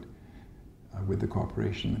he wrote with the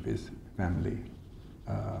cooperation of his family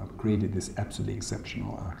created this absolutely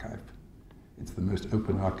exceptional archive. It's the most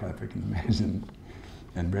open archive I can imagine,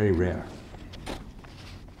 and very rare.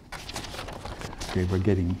 Okay, we're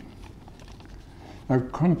getting... Now,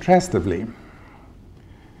 contrastively,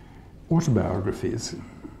 autobiographies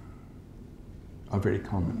are very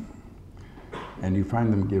common, and you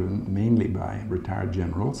find them given mainly by retired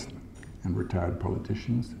generals and retired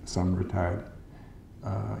politicians, some retired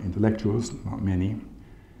intellectuals, not many.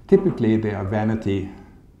 Typically, they are vanity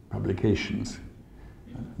publications,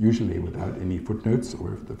 usually without any footnotes,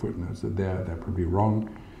 or if the footnotes are there, they're probably wrong,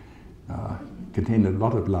 contain a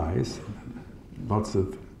lot of lies, lots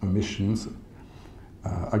of omissions,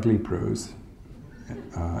 ugly prose,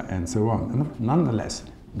 and so on. And nonetheless,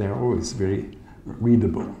 they're always very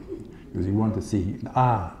readable, because you want to see,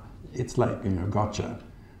 it's like, gotcha.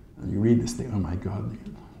 And you read this thing, oh my God,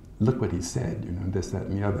 look what he said, this, that,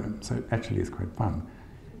 and the other. So it actually is quite fun.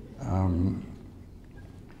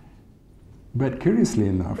 But curiously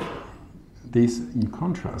enough, in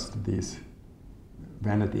contrast to these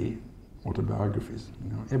vanity autobiographies,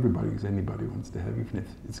 anybody wants to have, even if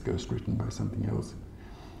it's ghostwritten by something else.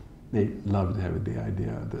 They love to have the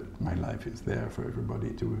idea that my life is there for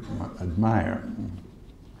everybody to admire.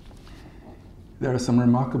 There are some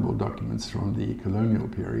remarkable documents from the colonial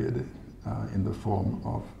period in the form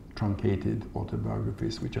of truncated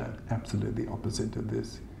autobiographies, which are absolutely opposite of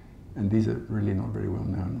this. And these are really not very well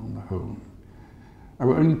known on the whole. I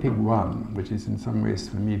will only pick one, which is in some ways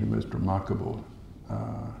for me the most remarkable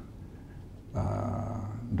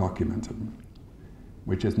document,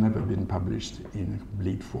 which has never been published in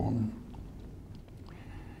complete form.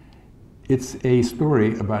 It's a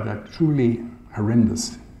story about a truly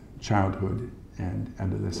horrendous childhood and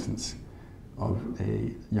adolescence of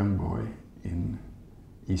a young boy in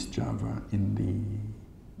East Java in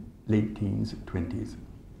the late teens, 20s. It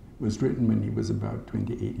was written when he was about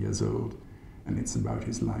 28 years old, and it's about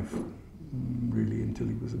his life, really, until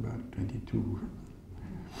he was about 22.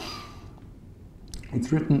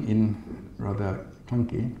 It's written in rather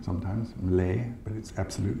clunky, sometimes, Malay, but it's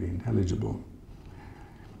absolutely intelligible.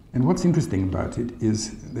 And what's interesting about it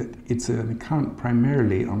is that it's an account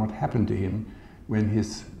primarily on what happened to him when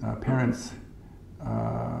his parents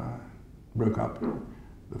broke up.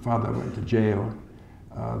 The father went to jail.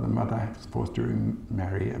 The mother was forced to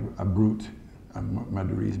marry a brute, a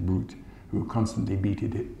Madurese brute, who constantly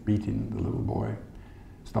beating the little boy,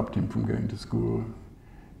 stopped him from going to school,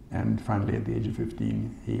 and finally at the age of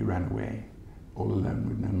 15 he ran away, all alone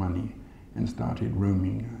with no money, and started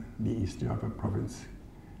roaming the East Java province,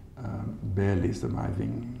 barely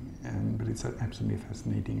surviving, but it's an absolutely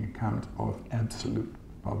fascinating account of absolute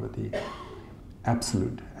poverty,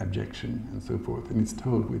 absolute abjection, and so forth. And it's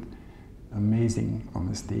told with amazing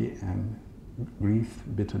honesty and grief,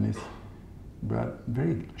 bitterness, but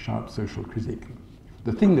very sharp social critique.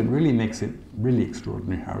 The thing that really makes it really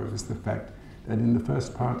extraordinary, however, is the fact that in the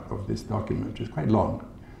first part of this document, which is quite long,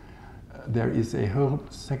 there is a whole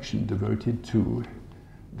section devoted to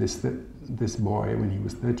this boy when he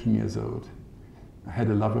was 13 years old, had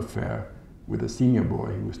a love affair with a senior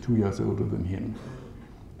boy who was 2 years older than him.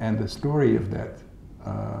 And the story of that,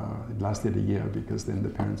 it lasted a year because then the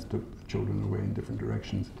parents took the children away in different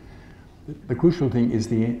directions. The crucial thing is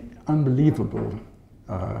the unbelievable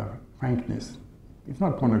frankness. It's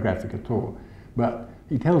not pornographic at all, but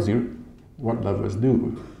he tells you what lovers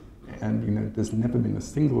do. And there's never been a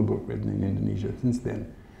single book written in Indonesia since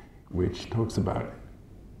then which talks about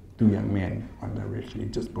two young men, when they're actually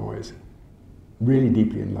just boys, really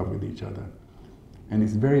deeply in love with each other. And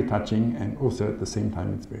it's very touching, and also at the same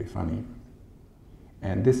time it's very funny.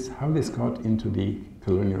 And this, how this got into the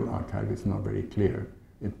colonial archive is not very clear.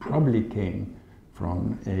 It probably came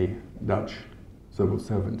from a Dutch civil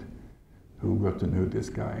servant who got to know this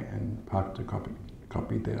guy and parked a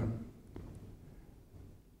copy there.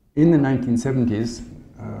 In the 1970s,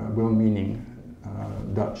 well-meaning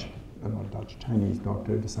Chinese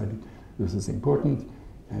doctor decided this is important,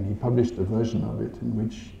 and he published a version of it in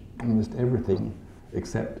which almost everything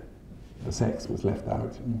except the sex was left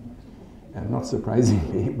out. And not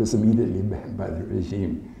surprisingly, it was immediately banned by the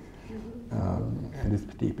regime. And it's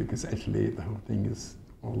pity, because actually the whole thing is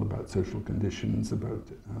all about social conditions, about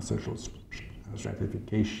social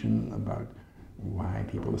stratification, about why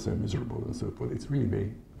people are so miserable and so forth. It's really a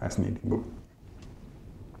very fascinating book.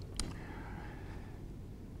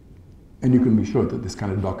 And you can be sure that this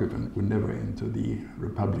kind of document would never enter the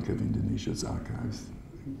Republic of Indonesia's archives.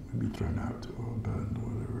 It would be thrown out or burned or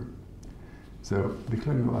whatever. So the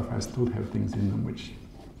colonial archives still have things in them which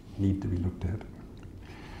need to be looked at.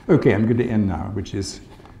 Okay, I'm going to end now, which is,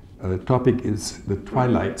 the topic is the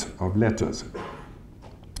twilight of letters.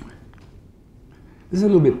 This is a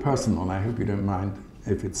little bit personal, and I hope you don't mind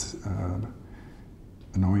if it's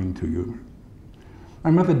annoying to you.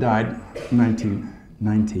 My mother died in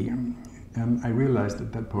 1990, and I realized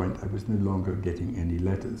at that point I was no longer getting any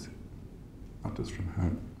letters, not just from her.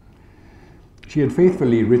 She had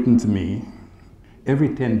faithfully written to me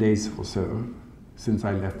every 10 days or so since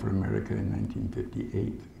I left for America in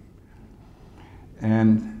 1958.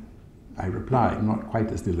 And I replied, not quite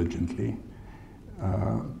as diligently,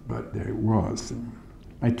 but there it was.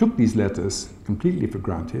 I took these letters completely for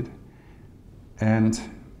granted and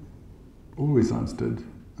always answered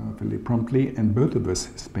fairly promptly, and both of us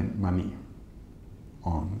spent money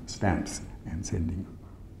on stamps and sending.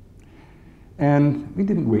 And we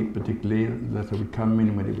didn't wait particularly. The letter would come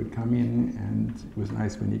in when it would come in, and it was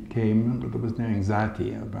nice when it came, but there was no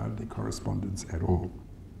anxiety about the correspondence at all.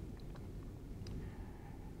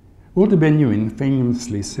 Walter Benjamin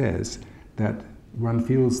famously says that one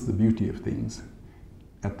feels the beauty of things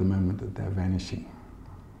at the moment that they're vanishing.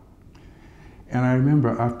 And I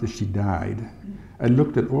remember after she died, I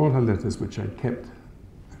looked at all her letters, which I'd kept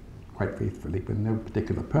quite faithfully, but no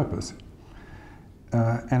particular purpose.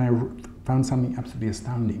 And I found something absolutely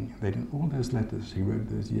astounding, that in all those letters she wrote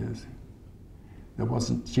those years,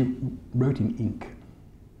 she wrote in ink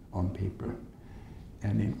on paper,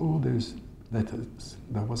 and in all those letters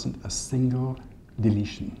there wasn't a single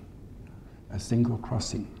deletion, a single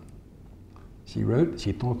crossing. She wrote,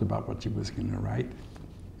 she thought about what she was going to write,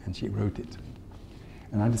 and she wrote it.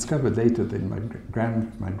 And I discovered later that in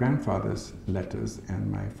my grandfather's letters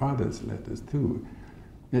and my father's letters too,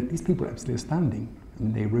 that these people are absolutely astounding. I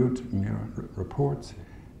mean, they wrote, reports,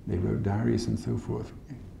 they wrote diaries and so forth.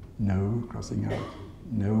 No crossing out,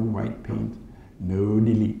 no white paint, no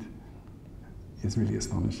delete. It's really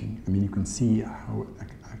astonishing. I mean, you can see how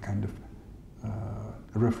a kind of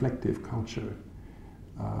a reflective culture,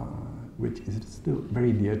 which is still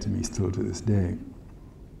very dear to me still to this day.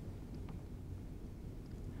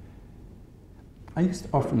 I used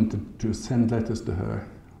often to send letters to her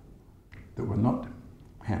that were not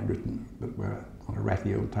handwritten, but were on a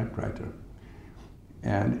ratty old typewriter.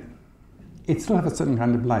 And it still has a certain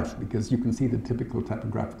kind of life, because you can see the typical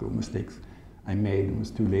typographical mistakes I made and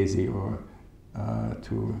was too lazy or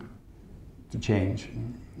to change.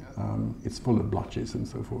 It's full of blotches and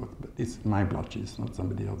so forth, but it's my blotches, not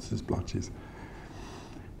somebody else's blotches.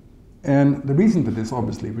 And the reason for this,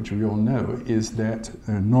 obviously, which we all know, is that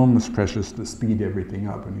enormous pressures to speed everything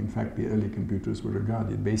up. And in fact, the early computers were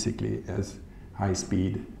regarded basically as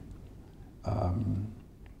high-speed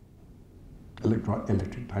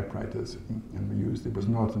electric typewriters, and were used. It was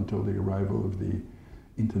not until the arrival of the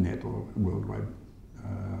internet or worldwide,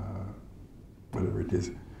 whatever it is,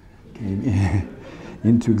 came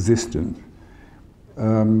into existence.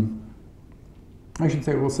 I should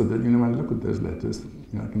say also that, when I look at those letters,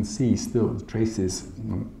 I can see still the traces.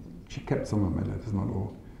 She kept some of my letters, not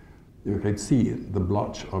all. You could see the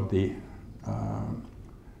blotch of the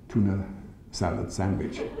tuna salad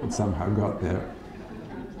sandwich that somehow got there.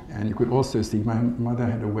 And you could also see my mother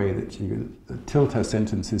had a way that she would tilt her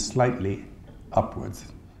sentences slightly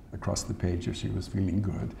upwards across the page if she was feeling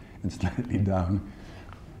good, and slightly down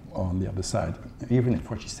on the other side. Even if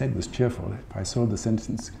what she said was cheerful, if I saw the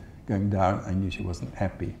sentence going down, I knew she wasn't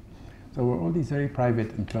happy. So were all these very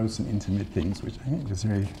private and close and intimate things, which I think was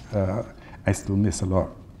very, I still miss a lot.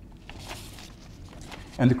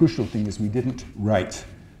 And the crucial thing is we didn't write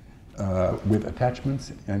with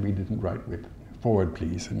attachments, and we didn't write with forward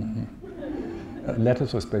please.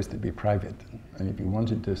 Letters were supposed to be private, and if you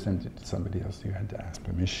wanted to send it to somebody else, you had to ask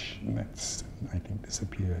permission. That's, I think,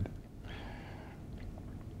 disappeared.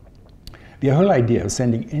 The whole idea of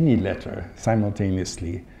sending any letter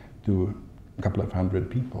simultaneously to a couple of hundred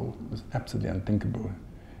people was absolutely unthinkable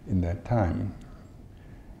in that time.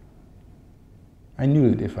 I knew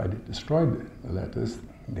that if I destroyed the letters,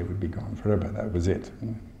 they would be gone forever. That was it.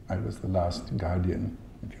 I was the last guardian,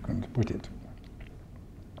 if you're going to put it.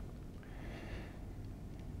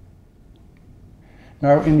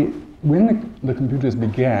 Now, when the computers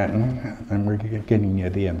began, and we're getting near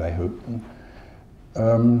the end, I hope,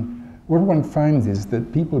 what one finds is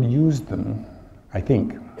that people used them, I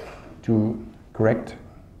think, to correct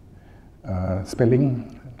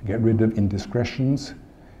spelling, to get rid of indiscretions,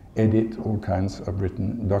 edit all kinds of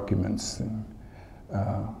written documents,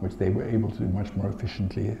 which they were able to do much more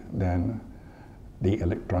efficiently than the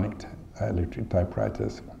electric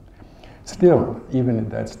typewriters. Still, even at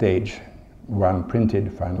that stage, one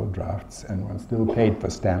printed final drafts, and one still paid for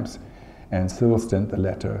stamps, and still sent the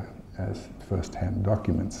letter as first-hand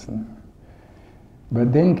documents.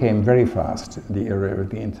 But then came very fast the era of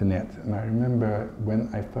the internet, and I remember when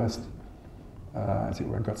I first, as it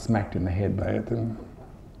were, got smacked in the head by it. And,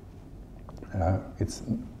 it's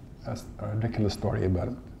a ridiculous story about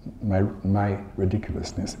my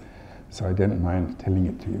ridiculousness, so I don't mind telling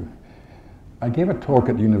it to you. I gave a talk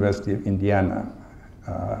at the University of Indiana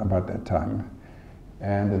about that time,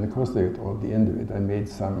 and in the course of it, or at the end of it, I made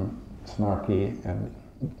some snarky and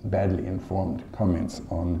badly informed comments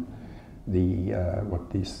on the what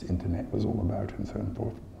this internet was all about and so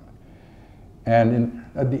forth. And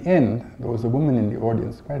at the end, there was a woman in the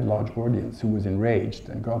audience, quite a large audience, who was enraged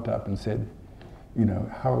and got up and said, you know,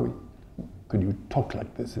 how could you talk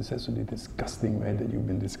like this? It's such a disgusting way that you've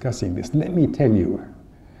been discussing this. Let me tell you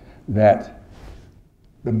that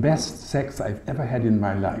the best sex I've ever had in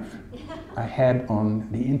my life, I had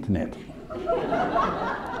on the internet.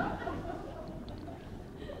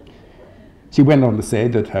 She went on to say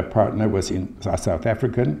that her partner was South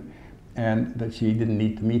African and that she didn't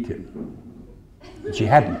need to meet him. She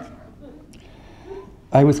hadn't.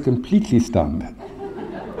 I was completely stunned.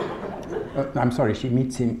 I'm sorry, she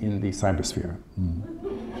meets him in the cybersphere.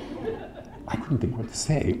 I couldn't think what to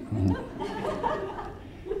say.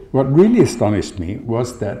 What really astonished me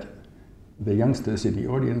was that the youngsters in the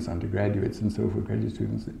audience, undergraduates and so forth, graduate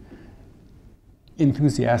students,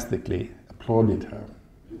 enthusiastically applauded her.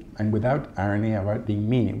 And without irony, without being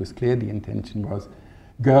mean, it was clear the intention was,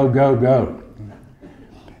 go, go, go.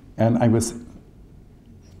 And I was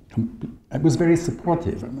very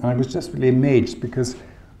supportive. And I was just really amazed because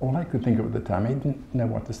all I could think of at the time, I didn't know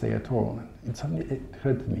what to say at all. And suddenly it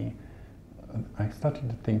occurred to me, I started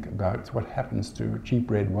to think about what happens to cheap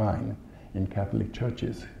red wine in Catholic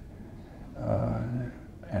churches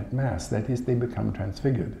at Mass. That is, they become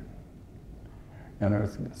transfigured. And I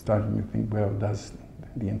was starting to think, well, does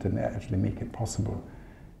the internet actually make it possible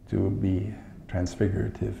to be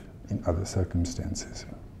transfigurative in other circumstances?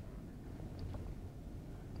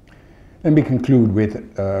 Let me conclude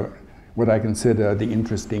with what I consider the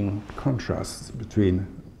interesting contrasts between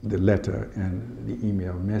the letter and the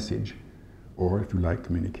email message, or if you like,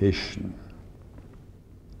 communication.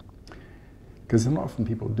 Because not often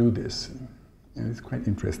people do this, and it's quite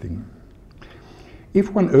interesting.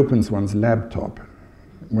 If one opens one's laptop,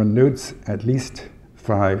 one notes at least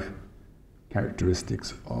 5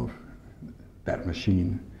 characteristics of that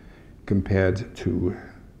machine compared to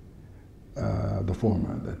the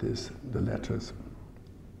former, that is, the letters.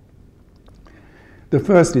 The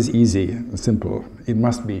first is easy and simple. It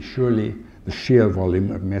must be surely the sheer volume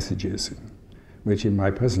of messages, which in my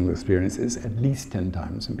personal experience is at least 10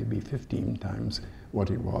 times, maybe 15 times what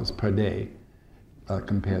it was per day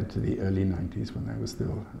compared to the early 90s when I was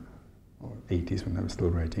still, or 80s when I was still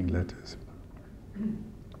writing letters.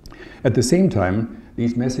 At the same time,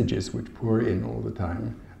 these messages which pour in all the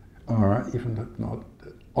time are, even not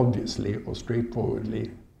obviously or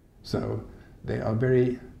straightforwardly so, they are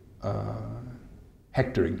very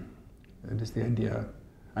hectoring. That is the idea.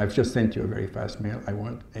 I've just sent you a very fast mail. I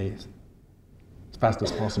want as fast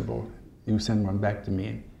as possible. You send one back to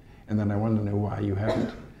me, and then I want to know why you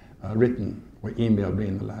haven't written or emailed me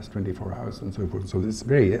in the last 24 hours and so forth. So this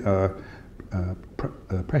very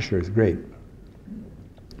pressure is great.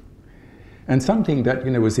 And something that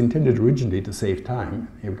was intended originally to save time,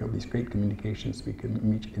 here we've got these great communications, we can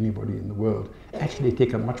reach anybody in the world, actually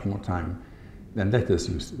take up much more time than letters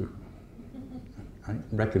used to. I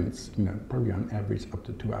reckon it's probably on average up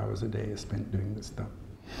to 2 hours a day is spent doing this stuff.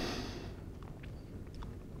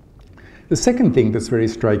 The second thing that's very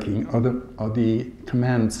striking are the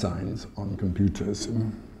command signs on computers.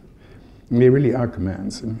 And they really are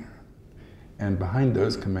commands. And behind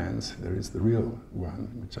those commands, there is the real one,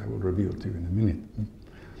 which I will reveal to you in a minute.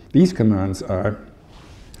 These commands are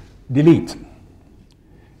delete,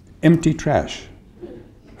 empty trash,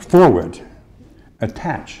 forward,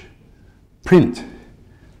 attach, print,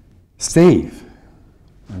 save.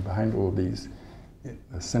 And behind all these,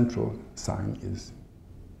 the central sign is,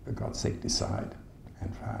 for God's sake, decide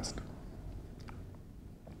and fast.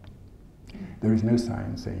 There is no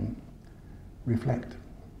sign saying, reflect.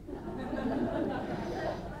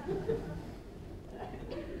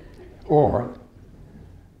 Or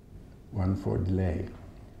one for delay.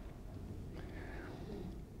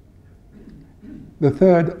 The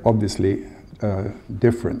third, obviously,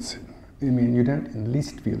 difference. I mean, you don't in the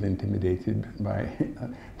least feel intimidated by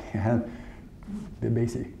the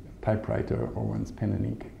basic typewriter or one's pen and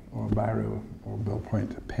ink or biro or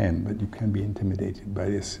ballpoint pen, but you can be intimidated by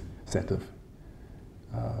this set of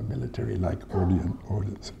military-like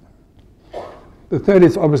orders. The third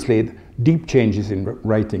is obviously deep changes in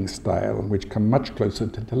writing style, which come much closer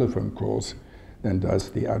to telephone calls than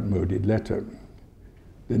does the outmoded letter.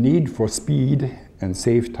 The need for speed and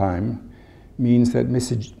save time means that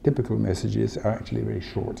typical messages are actually very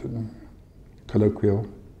short, colloquial,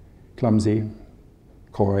 clumsy,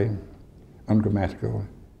 coy, ungrammatical,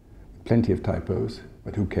 plenty of typos,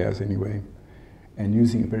 but who cares anyway, and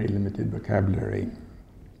using a very limited vocabulary.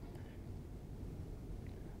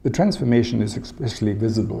 The transformation is especially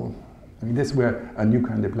visible. I mean, this is where a new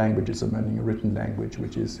kind of language is emerging, a written language,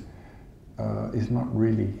 which is not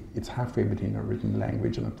really, it's halfway between a written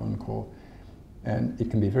language and a phone call. And it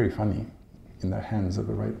can be very funny in the hands of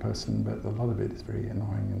the right person, but a lot of it is very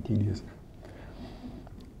annoying and tedious.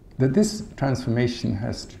 That this transformation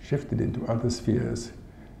has shifted into other spheres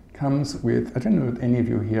comes with, I don't know if any of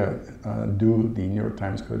you here do the New York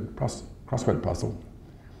Times crossword puzzle.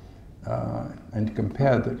 And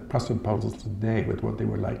compare the crossword puzzles today with what they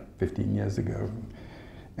were like 15 years ago.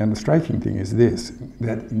 And the striking thing is this,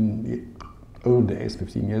 that in the old days,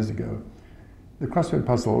 15 years ago, the crossword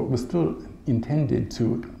puzzle was still intended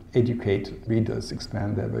to educate readers,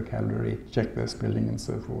 expand their vocabulary, check their spelling and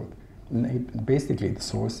so forth. And basically the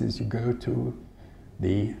source is you go to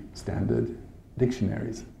the standard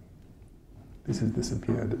dictionaries. This has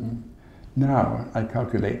disappeared. Now I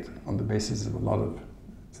calculate on the basis of a lot of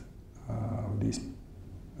these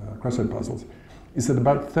crossword puzzles, is that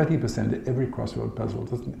about 30% of every crossword puzzle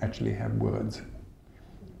doesn't actually have words.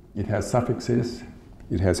 It has suffixes,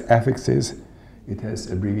 it has affixes, it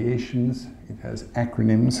has abbreviations, it has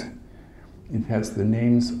acronyms, it has the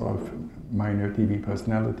names of minor TV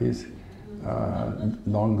personalities,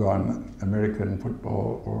 long gone American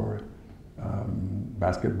football or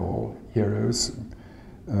basketball heroes.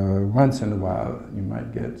 Once in a while you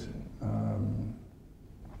might get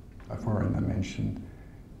a foreigner mentioned,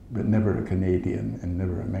 but never a Canadian and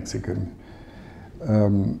never a Mexican.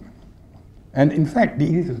 And in fact,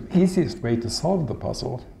 the easiest way to solve the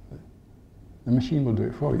puzzle, the machine will do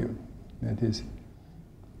it for you. That is,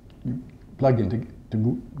 you plug into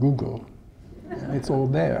Google, and it's all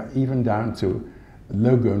there, even down to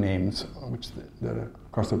logo names, which the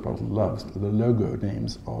crossword puzzle loves, the logo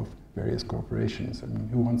names of various corporations. I mean,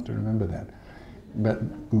 who wants to remember that?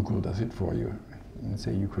 But Google does it for you. And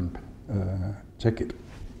so you can check it.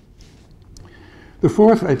 The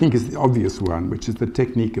fourth, I think, is the obvious one, which is the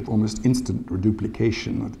technique of almost instant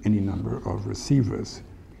reduplication of any number of receivers.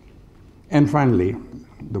 And finally,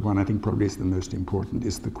 the one I think probably is the most important,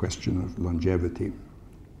 is the question of longevity.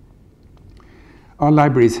 Our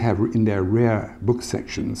libraries have in their rare book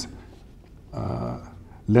sections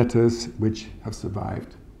letters which have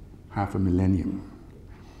survived half a millennium.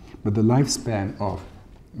 But the lifespan of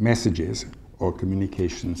messages or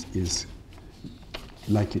communications is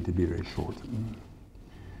likely to be very short.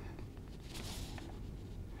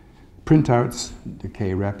 Printouts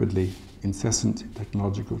decay rapidly. Incessant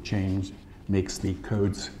technological change makes the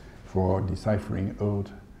codes for deciphering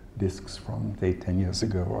old disks from, say, 10 years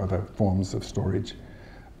ago or other forms of storage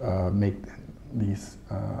make these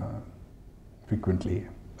frequently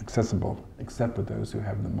accessible, except for those who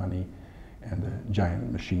have the money and the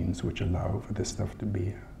giant machines which allow for this stuff to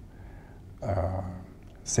be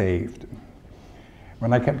saved.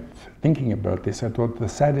 When I kept thinking about this, I thought the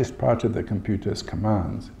saddest part of the computer's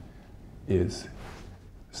commands is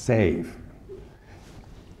save,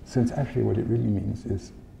 since actually what it really means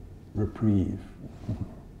is reprieve.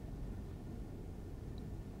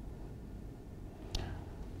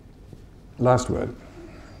 Last word.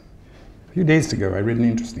 A few days ago, I read an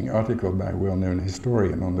interesting article by a well-known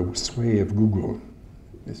historian on the sway of Google,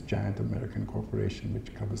 this giant American corporation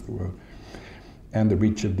which covers the world, and the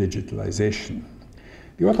reach of digitalization.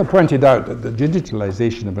 The author pointed out that the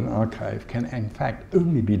digitalization of an archive can in fact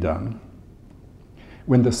only be done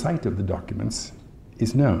when the site of the documents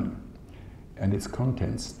is known and its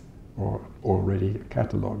contents are already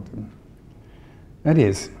catalogued. That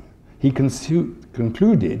is, he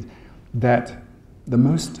concluded that the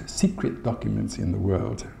most secret documents in the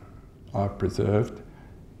world are preserved,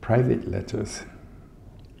 private letters,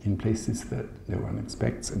 in places that no one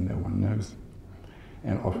expects and no one knows,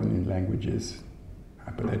 and often in languages,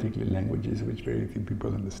 hypothetically languages which very few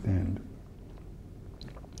people understand.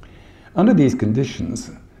 Under these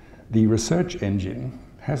conditions, the research engine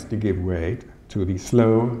has to give way to the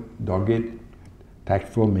slow, dogged,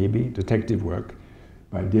 tactful, maybe, detective work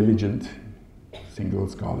by diligent single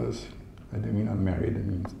scholars. I don't mean unmarried, I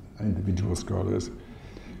mean individual scholars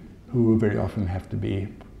who very often have to be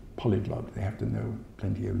polyglot. They have to know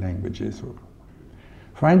plenty of languages.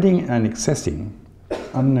 Finding and accessing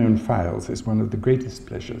unknown files is one of the greatest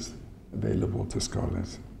pleasures available to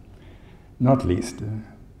scholars, not least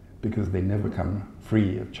because they never come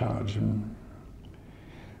free of charge.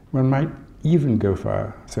 One might even go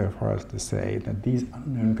so far as to say that these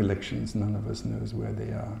unknown collections, none of us knows where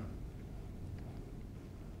they are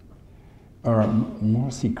more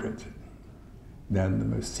secret than the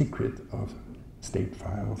most secret of state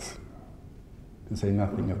files, to say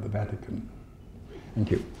nothing of the Vatican. Thank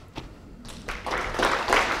you.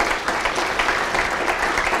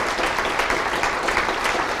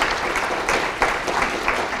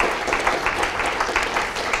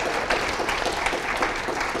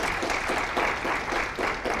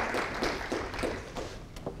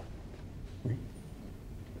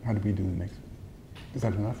 How do we do the next? Is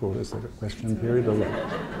that enough, or is there a question period? Or what? Do you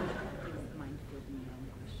mind fielding your own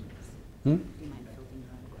questions? Hmm? Do you mind fielding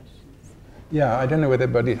your own questions? Yeah, I don't know whether,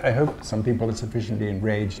 but I hope some people are sufficiently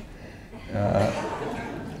enraged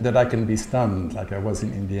that I can be stunned like I was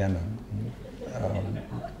in Indiana.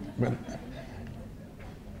 But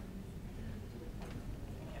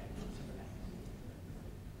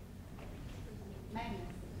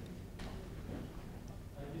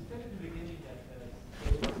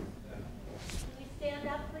Stand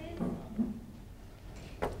up, please.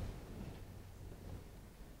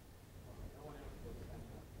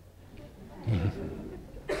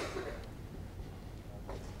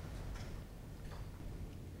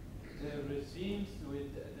 The regimes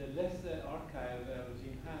with the less archive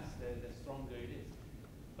regime has, the stronger it is.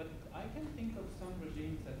 But I can think of some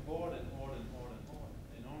regimes that hoard enormous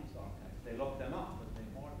archives. They lock them up, but they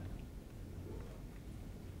hoard them.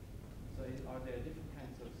 So are there different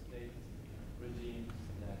kinds of state regimes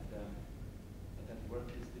that work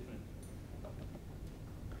this different?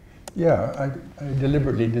 yeah, I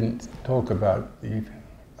deliberately didn't talk about the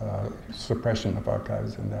suppression of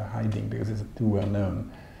archives and their hiding because it's too well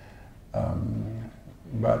known.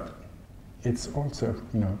 But it's also,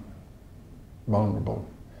 vulnerable.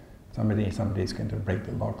 Somebody's going to break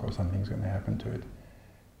the lock or something's going to happen to it.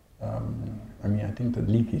 I think that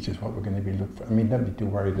leakage is what we're going to be looking for. Don't be too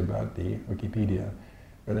worried about the Wikipedia,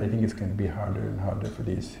 but I think it's going to be harder and harder for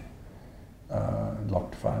these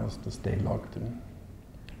locked files to stay locked. And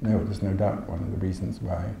no, there's no doubt one of the reasons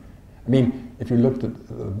why. If you looked at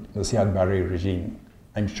the Siad Barre regime,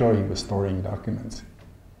 I'm sure he was storing documents.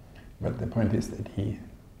 But the point is that he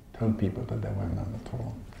told people that there were none at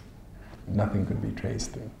all. Nothing could be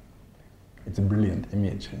traced. It's a brilliant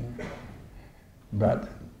image. But,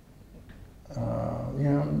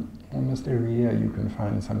 almost every year you can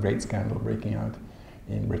find some great scandal breaking out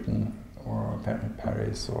in Britain or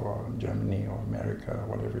Paris or Germany or America or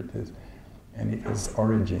whatever it is. And it has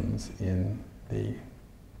origins in the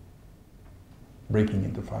breaking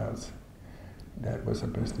into files that were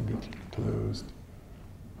supposed to be closed.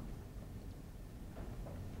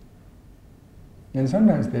 And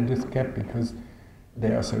sometimes they're just kept because they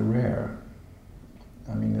are so rare.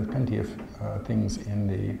 There's plenty of things in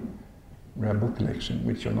the rare book collection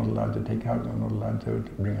which you're not allowed to take out, you're not allowed to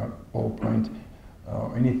bring up ballpoint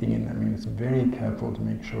or anything in them. It's very careful to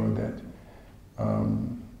make sure that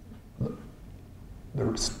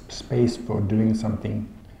the space for doing something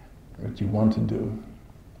that you want to do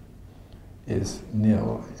is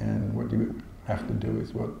nil, and what you have to do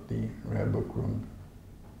is what the rare book room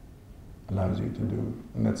allows you to do,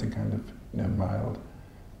 and that's a kind of mild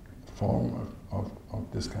form of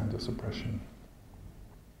this kind of suppression.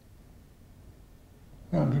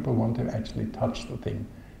 People want to actually touch the thing,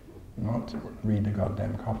 not read a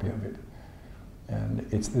goddamn copy of it. And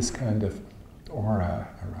it's this kind of aura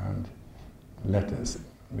around letters,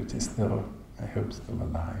 which is still, I hope, still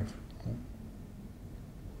alive.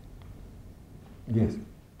 Yes,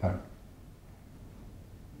 Doug.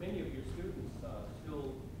 Many of your students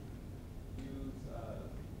still use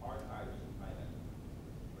archives in Thailand.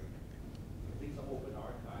 These are open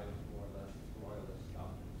archives, more or less royalist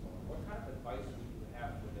stuff and so on. What kind of advice would you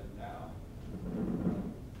have for them now?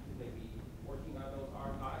 Should they be working on those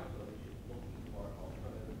archives, or they should be looking for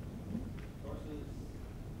alternative sources,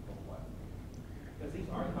 or what? Because these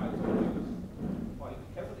archives are used quite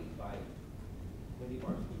heavily by many of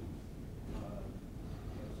our students.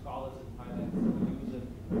 Scholars in Thailand use it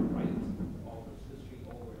to write all this history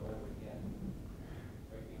over and over again.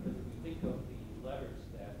 Right? Because if you think of the letters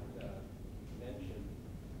that you mentioned,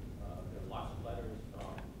 there are lots of letters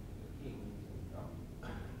from the kings and from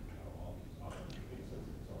all these other princes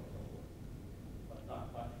and so on and so forth, but not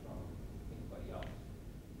much from anybody else.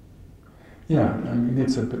 Yeah, I mean,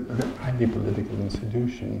 it's a highly political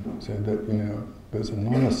institution, so that, there's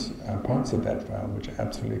enormous parts of that file which are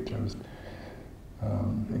absolutely closed.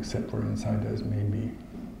 Except for insiders, maybe.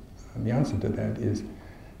 The answer to that is,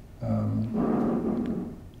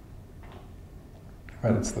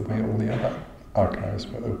 well, it's the way all the other archives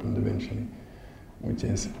were opened eventually, which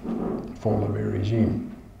is fall of a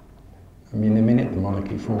regime. I mean, the minute the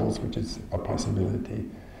monarchy falls, which is a possibility,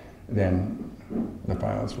 then the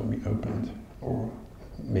files will be opened or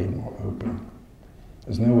made more open.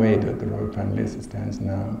 There's no way that the royal family as it stands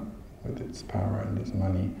now, with its power and its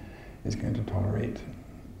money, is going to tolerate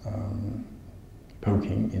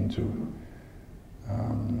poking into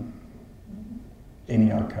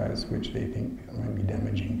any archives which they think might be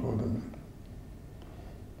damaging for them.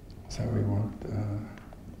 So we want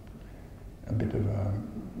a bit of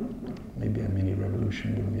maybe a mini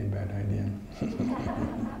revolution would be a bad idea.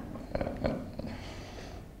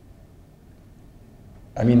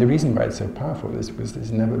 I mean, the reason why it's so powerful is because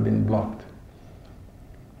it's never been blocked.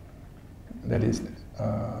 That is,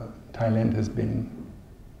 Thailand has been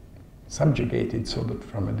subjugated sort of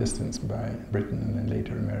from a distance by Britain and then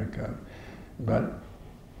later America, but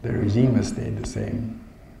the regime has stayed the same,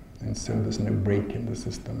 and so there's no break in the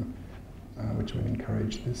system which would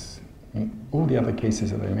encourage this. I mean, all the other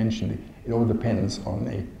cases that I mentioned, it all depends on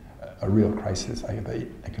a real crisis, either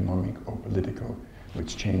economic or political,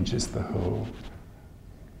 which changes the whole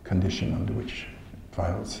condition under which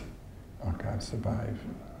files, archives survive.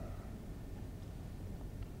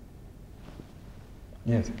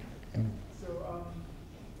 Yes. So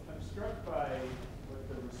I'm struck by what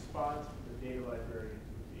the response from the data librarians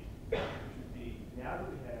would be. Which would be, now that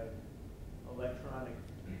we have electronic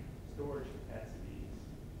storage capacities,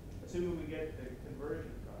 assuming we get the conversion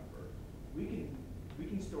proper, we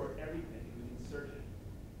can store everything. We can search it.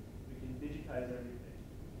 We can digitize everything.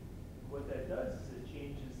 What that does is it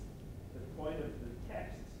changes the point of the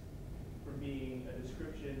text from being a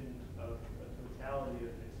description of a totality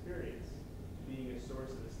of an experience being a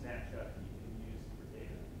source of a snapshot that you can use for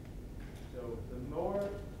data. So the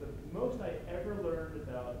most I ever learned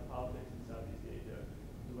about politics in Southeast Asia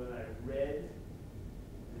was when I read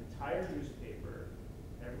an entire newspaper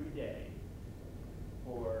every day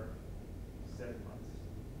for 7 months.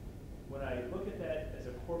 When I look at that as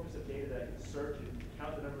a corpus of data that I can search and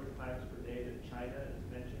count the number of times per day that China is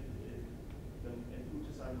mentioned in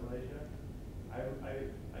Utusan, Malaysia,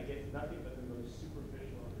 I get nothing but the most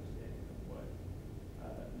superficial understanding of what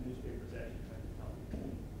the newspaper is actually trying to tell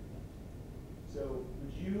me. So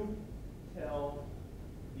would you tell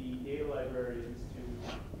the data librarians to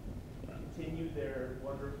continue their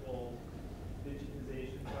wonderful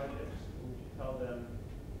digitization projects? Would you tell them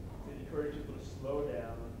to encourage people to slow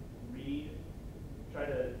down, read, try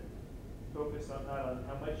to focus on not on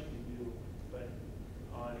how much you can do, but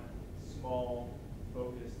on small,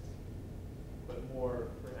 focused, but more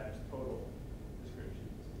perhaps total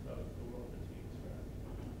descriptions of the world that's being described?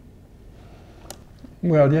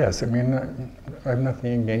 Well, yes. I mean, I have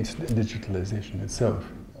nothing against digitalization itself.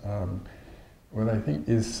 What I think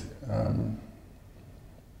is, I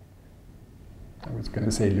was going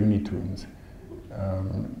to say Looney Tunes,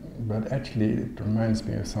 but actually it reminds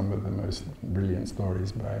me of some of the most brilliant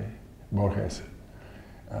stories by Borges.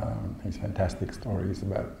 These fantastic stories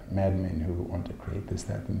about madmen who want to create this,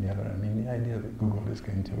 that, and the other. I mean, the idea that Google is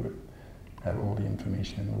going to have all the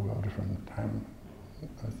information in the world from time,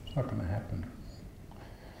 it's not going to happen.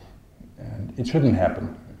 And it shouldn't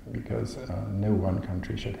happen, because no one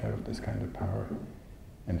country should have this kind of power.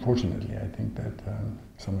 And fortunately, I think that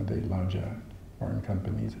some of the larger foreign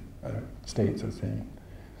companies, states are saying,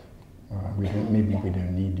 maybe we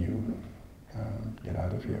don't need you, get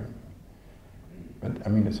out of here. But I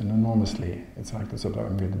mean, it's an enormously, it's like the sort of,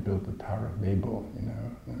 I'm going to build the Tower of Babel, you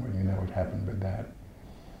know, and well, you know what happened with that.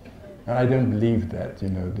 And I don't believe that, you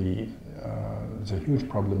know, there's a huge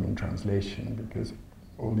problem in translation because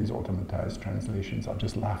all these automatized translations are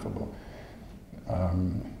just laughable.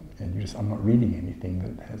 And you just, I'm not reading anything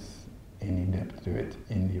that has any depth to it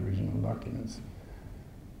in the original documents.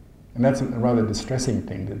 And that's a rather distressing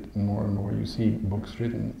thing, that more and more you see books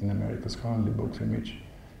written in America, scholarly books in which,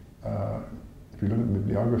 if you look at the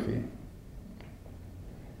bibliography,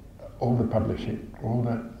 all the publishing, all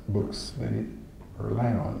the books that it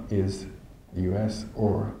rely on is the US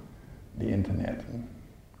or the internet.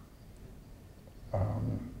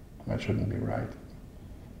 That shouldn't be right.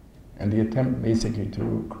 And the attempt basically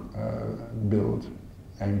to build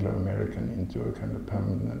Anglo-American into a kind of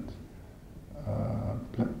permanent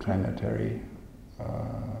planetary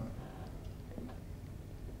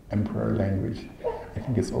emperor language, I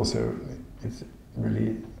think it's also, it's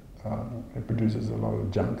really, it produces a lot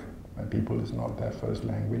of junk. And people, it's not their first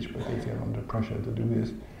language, but they feel under pressure to do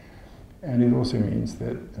this. And it also means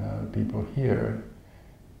that people here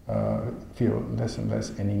feel less and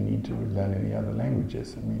less any need to learn any other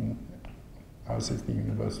languages. I mean, ours is the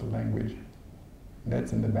universal language.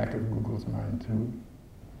 That's in the back of Google's mind too.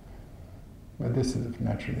 But this is,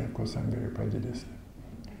 naturally, of course, I'm very prejudiced.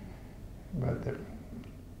 But there's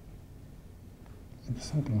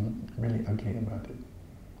something really ugly about it.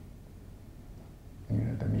 And, you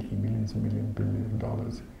know, they're making millions and billions of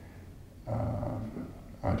dollars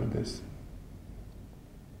out of this.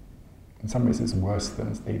 In some ways, it's worse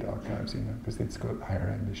than state archives, you know, because it's got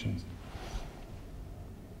higher ambitions.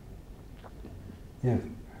 Yes.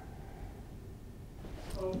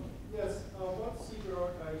 Yes. What secret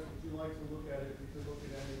archives would you like to look at if you could look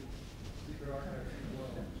at any secret archives in the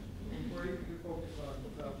world? Where you could focus on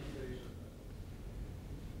Southeast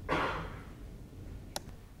Asia?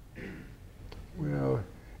 Well,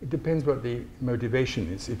 it depends what the motivation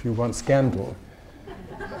is. If you want scandal,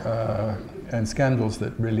 and scandals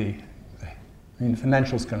that really, I mean,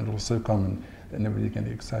 financial scandals are so common that nobody can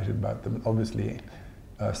get excited about them. Obviously,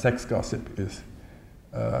 sex gossip is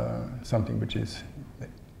something which is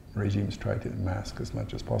regimes try to mask as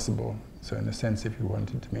much as possible. So in a sense, if you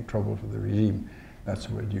wanted to make trouble for the regime, that's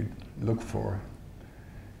what you'd look for.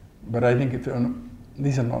 But I think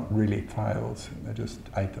these are not really files, they're just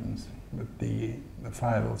items. But the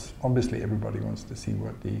files, obviously everybody wants to see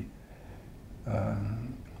what the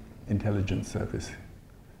intelligence service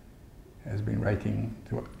has been writing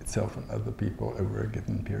to itself and other people over a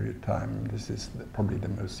given period of time. This is probably the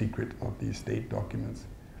most secret of these state documents.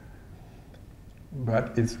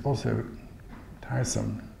 But it's also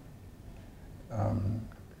tiresome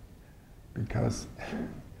because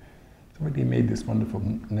somebody made this wonderful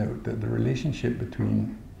note that the relationship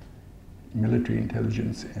between military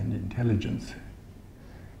intelligence and intelligence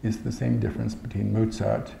is the same difference between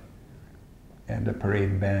Mozart and a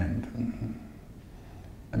parade band.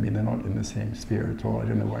 I mean, they're not in the same sphere at all. I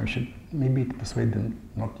don't know why I should maybe persuade them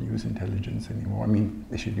not to use intelligence anymore. I mean,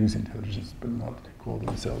 they should use intelligence, but not call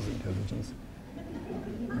themselves intelligence.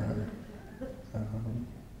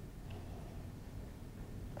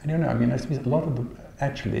 I don't know, I mean, I suppose a lot of them,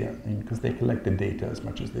 actually, I mean, because they collected data as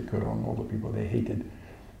much as they could on all the people they hated.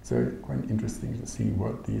 So quite interesting to see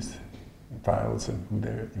what these files and who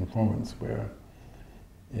their informants were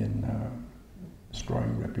in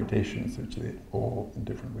destroying reputations, which they all in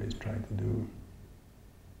different ways tried to do.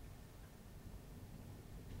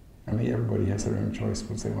 I mean, everybody has their own choice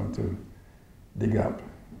what they want to dig up.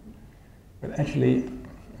 But actually,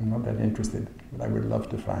 I'm not that interested, but I would love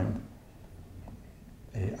to find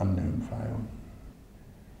an unknown file.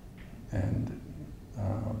 And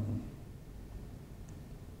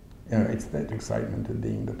you know, it's that excitement of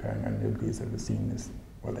being the parent. Nobody's ever seen this.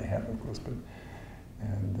 Well, they have, of course, but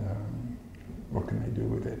what can I do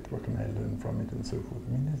with it? What can I learn from it, and so forth?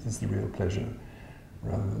 I mean, this is the real pleasure,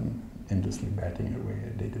 rather than endlessly batting away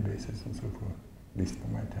at databases and so forth. At least for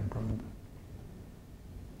my temperament.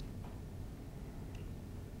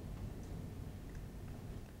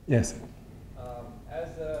 Yes.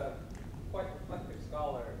 As a quite reflective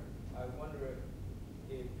scholar, I wonder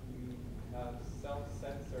if you have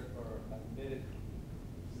self-censored or admitted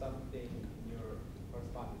something in your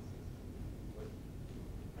correspondences with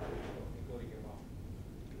people, including your mom.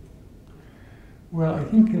 Well, I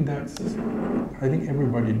think I think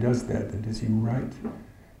everybody does that. That is, you write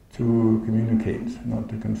to communicate, not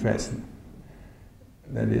to confess.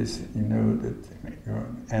 That is, you know that your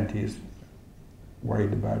auntie is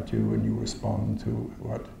worried about you and you respond to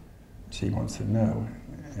what she wants to know.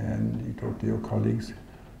 And you talk to your colleagues.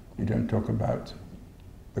 You don't talk about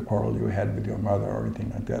the quarrel you had with your mother or anything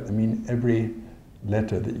like that. I mean, every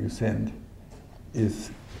letter that you send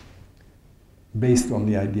is based on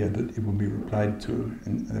the idea that it will be replied to,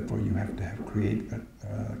 and therefore you have to create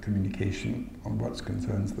a communication on what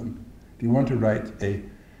concerns them. If you want to write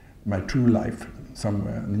my true life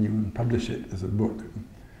somewhere, and then you can publish it as a book,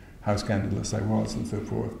 how scandalous I was and so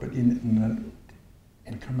forth, but in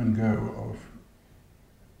the come and go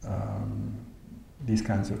of these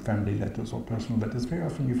kinds of family letters or personal letters, very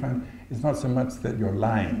often you find it's not so much that you're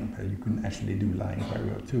lying, you can actually do lying very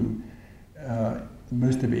well too.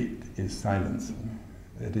 Most of it is silence.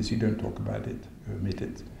 That is, you don't talk about it, you omit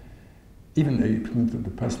it. Even though you think that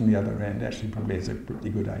the person on the other end actually probably has a pretty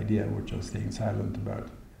good idea what you're staying silent about.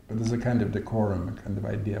 But there's a kind of decorum, a kind of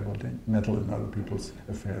idea of don't meddle in other people's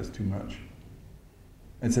affairs too much.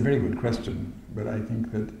 It's a very good question, but I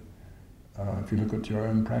think that if you look at your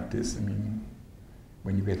own practice, I mean,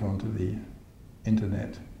 when you get onto the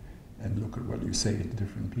internet and look at what you say to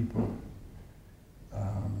different people,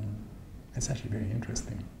 it's actually very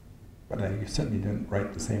interesting. But I certainly don't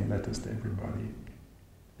write the same letters to everybody,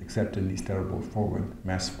 except in these terrible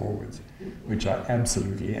mass forwards, which are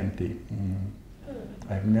absolutely empty.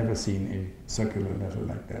 I've never seen a circular letter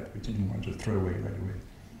like that, which you didn't want to throw away right away.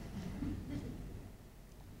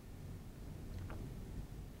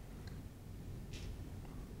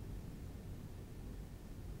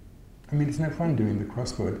 I mean, it's no fun doing the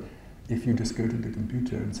crossword if you just go to the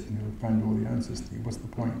computer and it'll find all the answers to you. What's the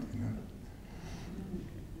point, you know?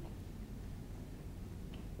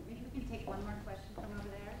 Maybe we can take one more question from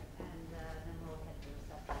over there, and then we'll head to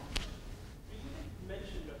reception. You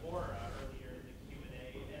mentioned aura earlier in the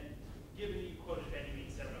Q&A, and given you quoted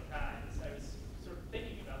Benedict several times, I was sort of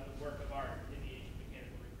thinking about the work of art in the age of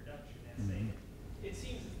mechanical reproduction and saying, it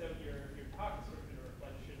seems as though your talk has sort of been a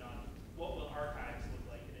reflection on what will archives look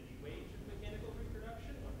like in a new age of mechanical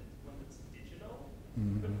reproduction, one that's digital.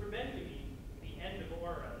 But for Benedict, the end of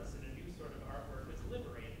auras and a new sort of artwork was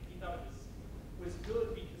liberating. He thought it was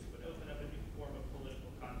good because it would open up a new form of political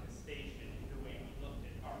contestation in the way we looked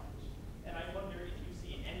at art. And I wonder if you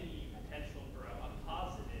see any potential for a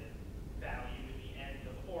positive value in the end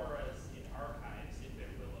of auras in archives, if it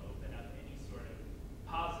will open up any sort of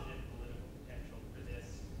positive political potential for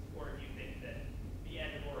this, or do you think that the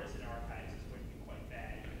end of auras in archives is going to be quite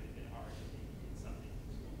bad, even if it's hard to make something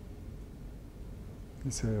useful?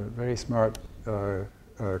 It's a very smart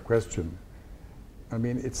question. I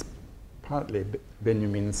mean, it's partly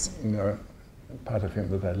Benjamin's, part of him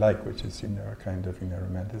that I like, which is, a kind of,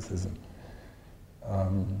 romanticism.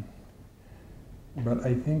 But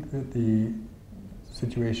I think that the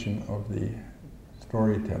situation of the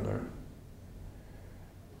storyteller,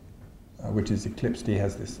 which is eclipsed, he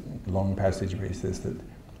has this long passage where he says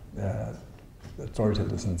that storyteller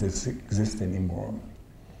doesn't exist anymore,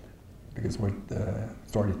 because what the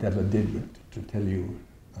storyteller did was to tell you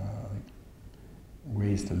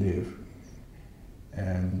ways to live,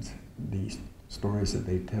 and the stories that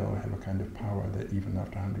they tell have a kind of power that even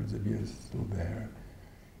after hundreds of years is still there.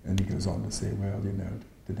 And he goes on to say, well,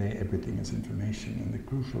 today everything is information, and the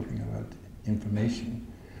crucial thing about information,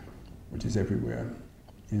 which is everywhere,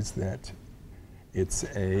 is that it's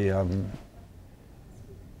a,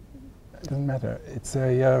 it doesn't matter, it's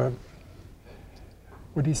a,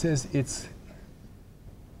 what he says, it's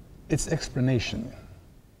explanation.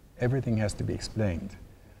 Everything has to be explained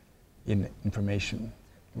in information.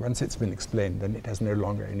 Once it's been explained, then it has no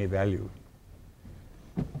longer any value.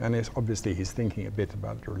 And obviously he's thinking a bit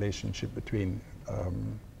about the relationship between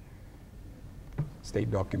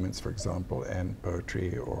state documents, for example, and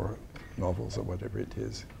poetry or novels or whatever it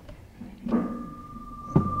is.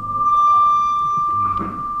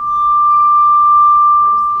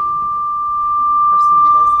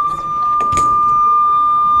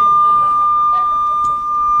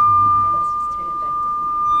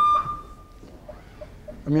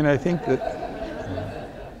 I mean, I think that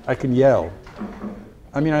I can yell.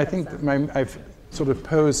 I mean, I think that I've sort of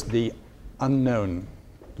posed the unknown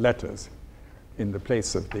letters in the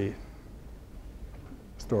place of the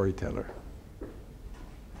storyteller.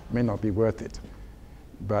 It may not be worth it,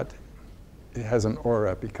 but it has an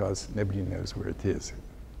aura because nobody knows where it is.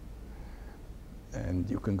 And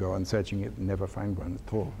you can go on searching it and never find one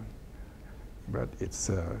at all. But it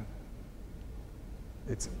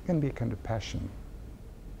can be a kind of passion.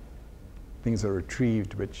 Things are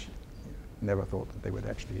retrieved which never thought that they would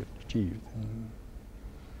actually have achieved.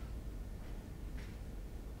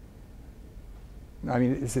 I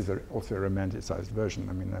mean, this is also a romanticized version.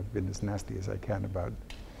 I mean, I've been as nasty as I can about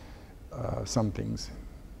some things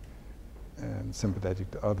and sympathetic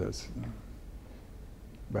to others.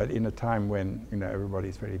 But in a time when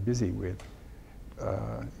everybody's very busy with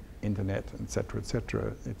internet, et cetera,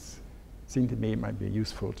 it seemed to me it might be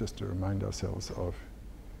useful just to remind ourselves of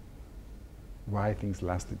why things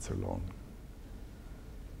lasted so long.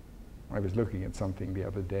 I was looking at something the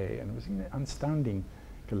other day, and it was an astounding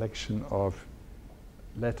collection of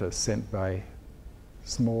letters sent by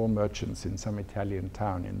small merchants in some Italian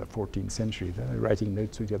town in the 14th century. They're writing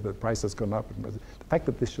notes to each other, the price has gone up. And the fact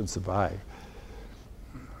that this should survive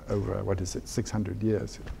over, 600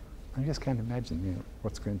 years, I just can't imagine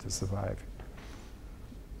what's going to survive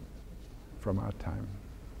from our time.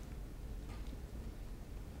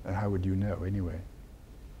 And how would you know, anyway?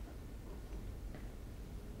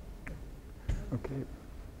 Okay.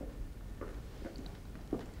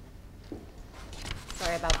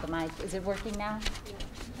 Sorry about the mic. Is it working now?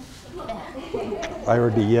 I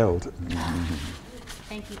already yelled.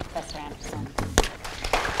 Thank you, Professor Anderson.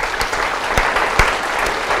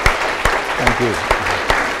 Thank you.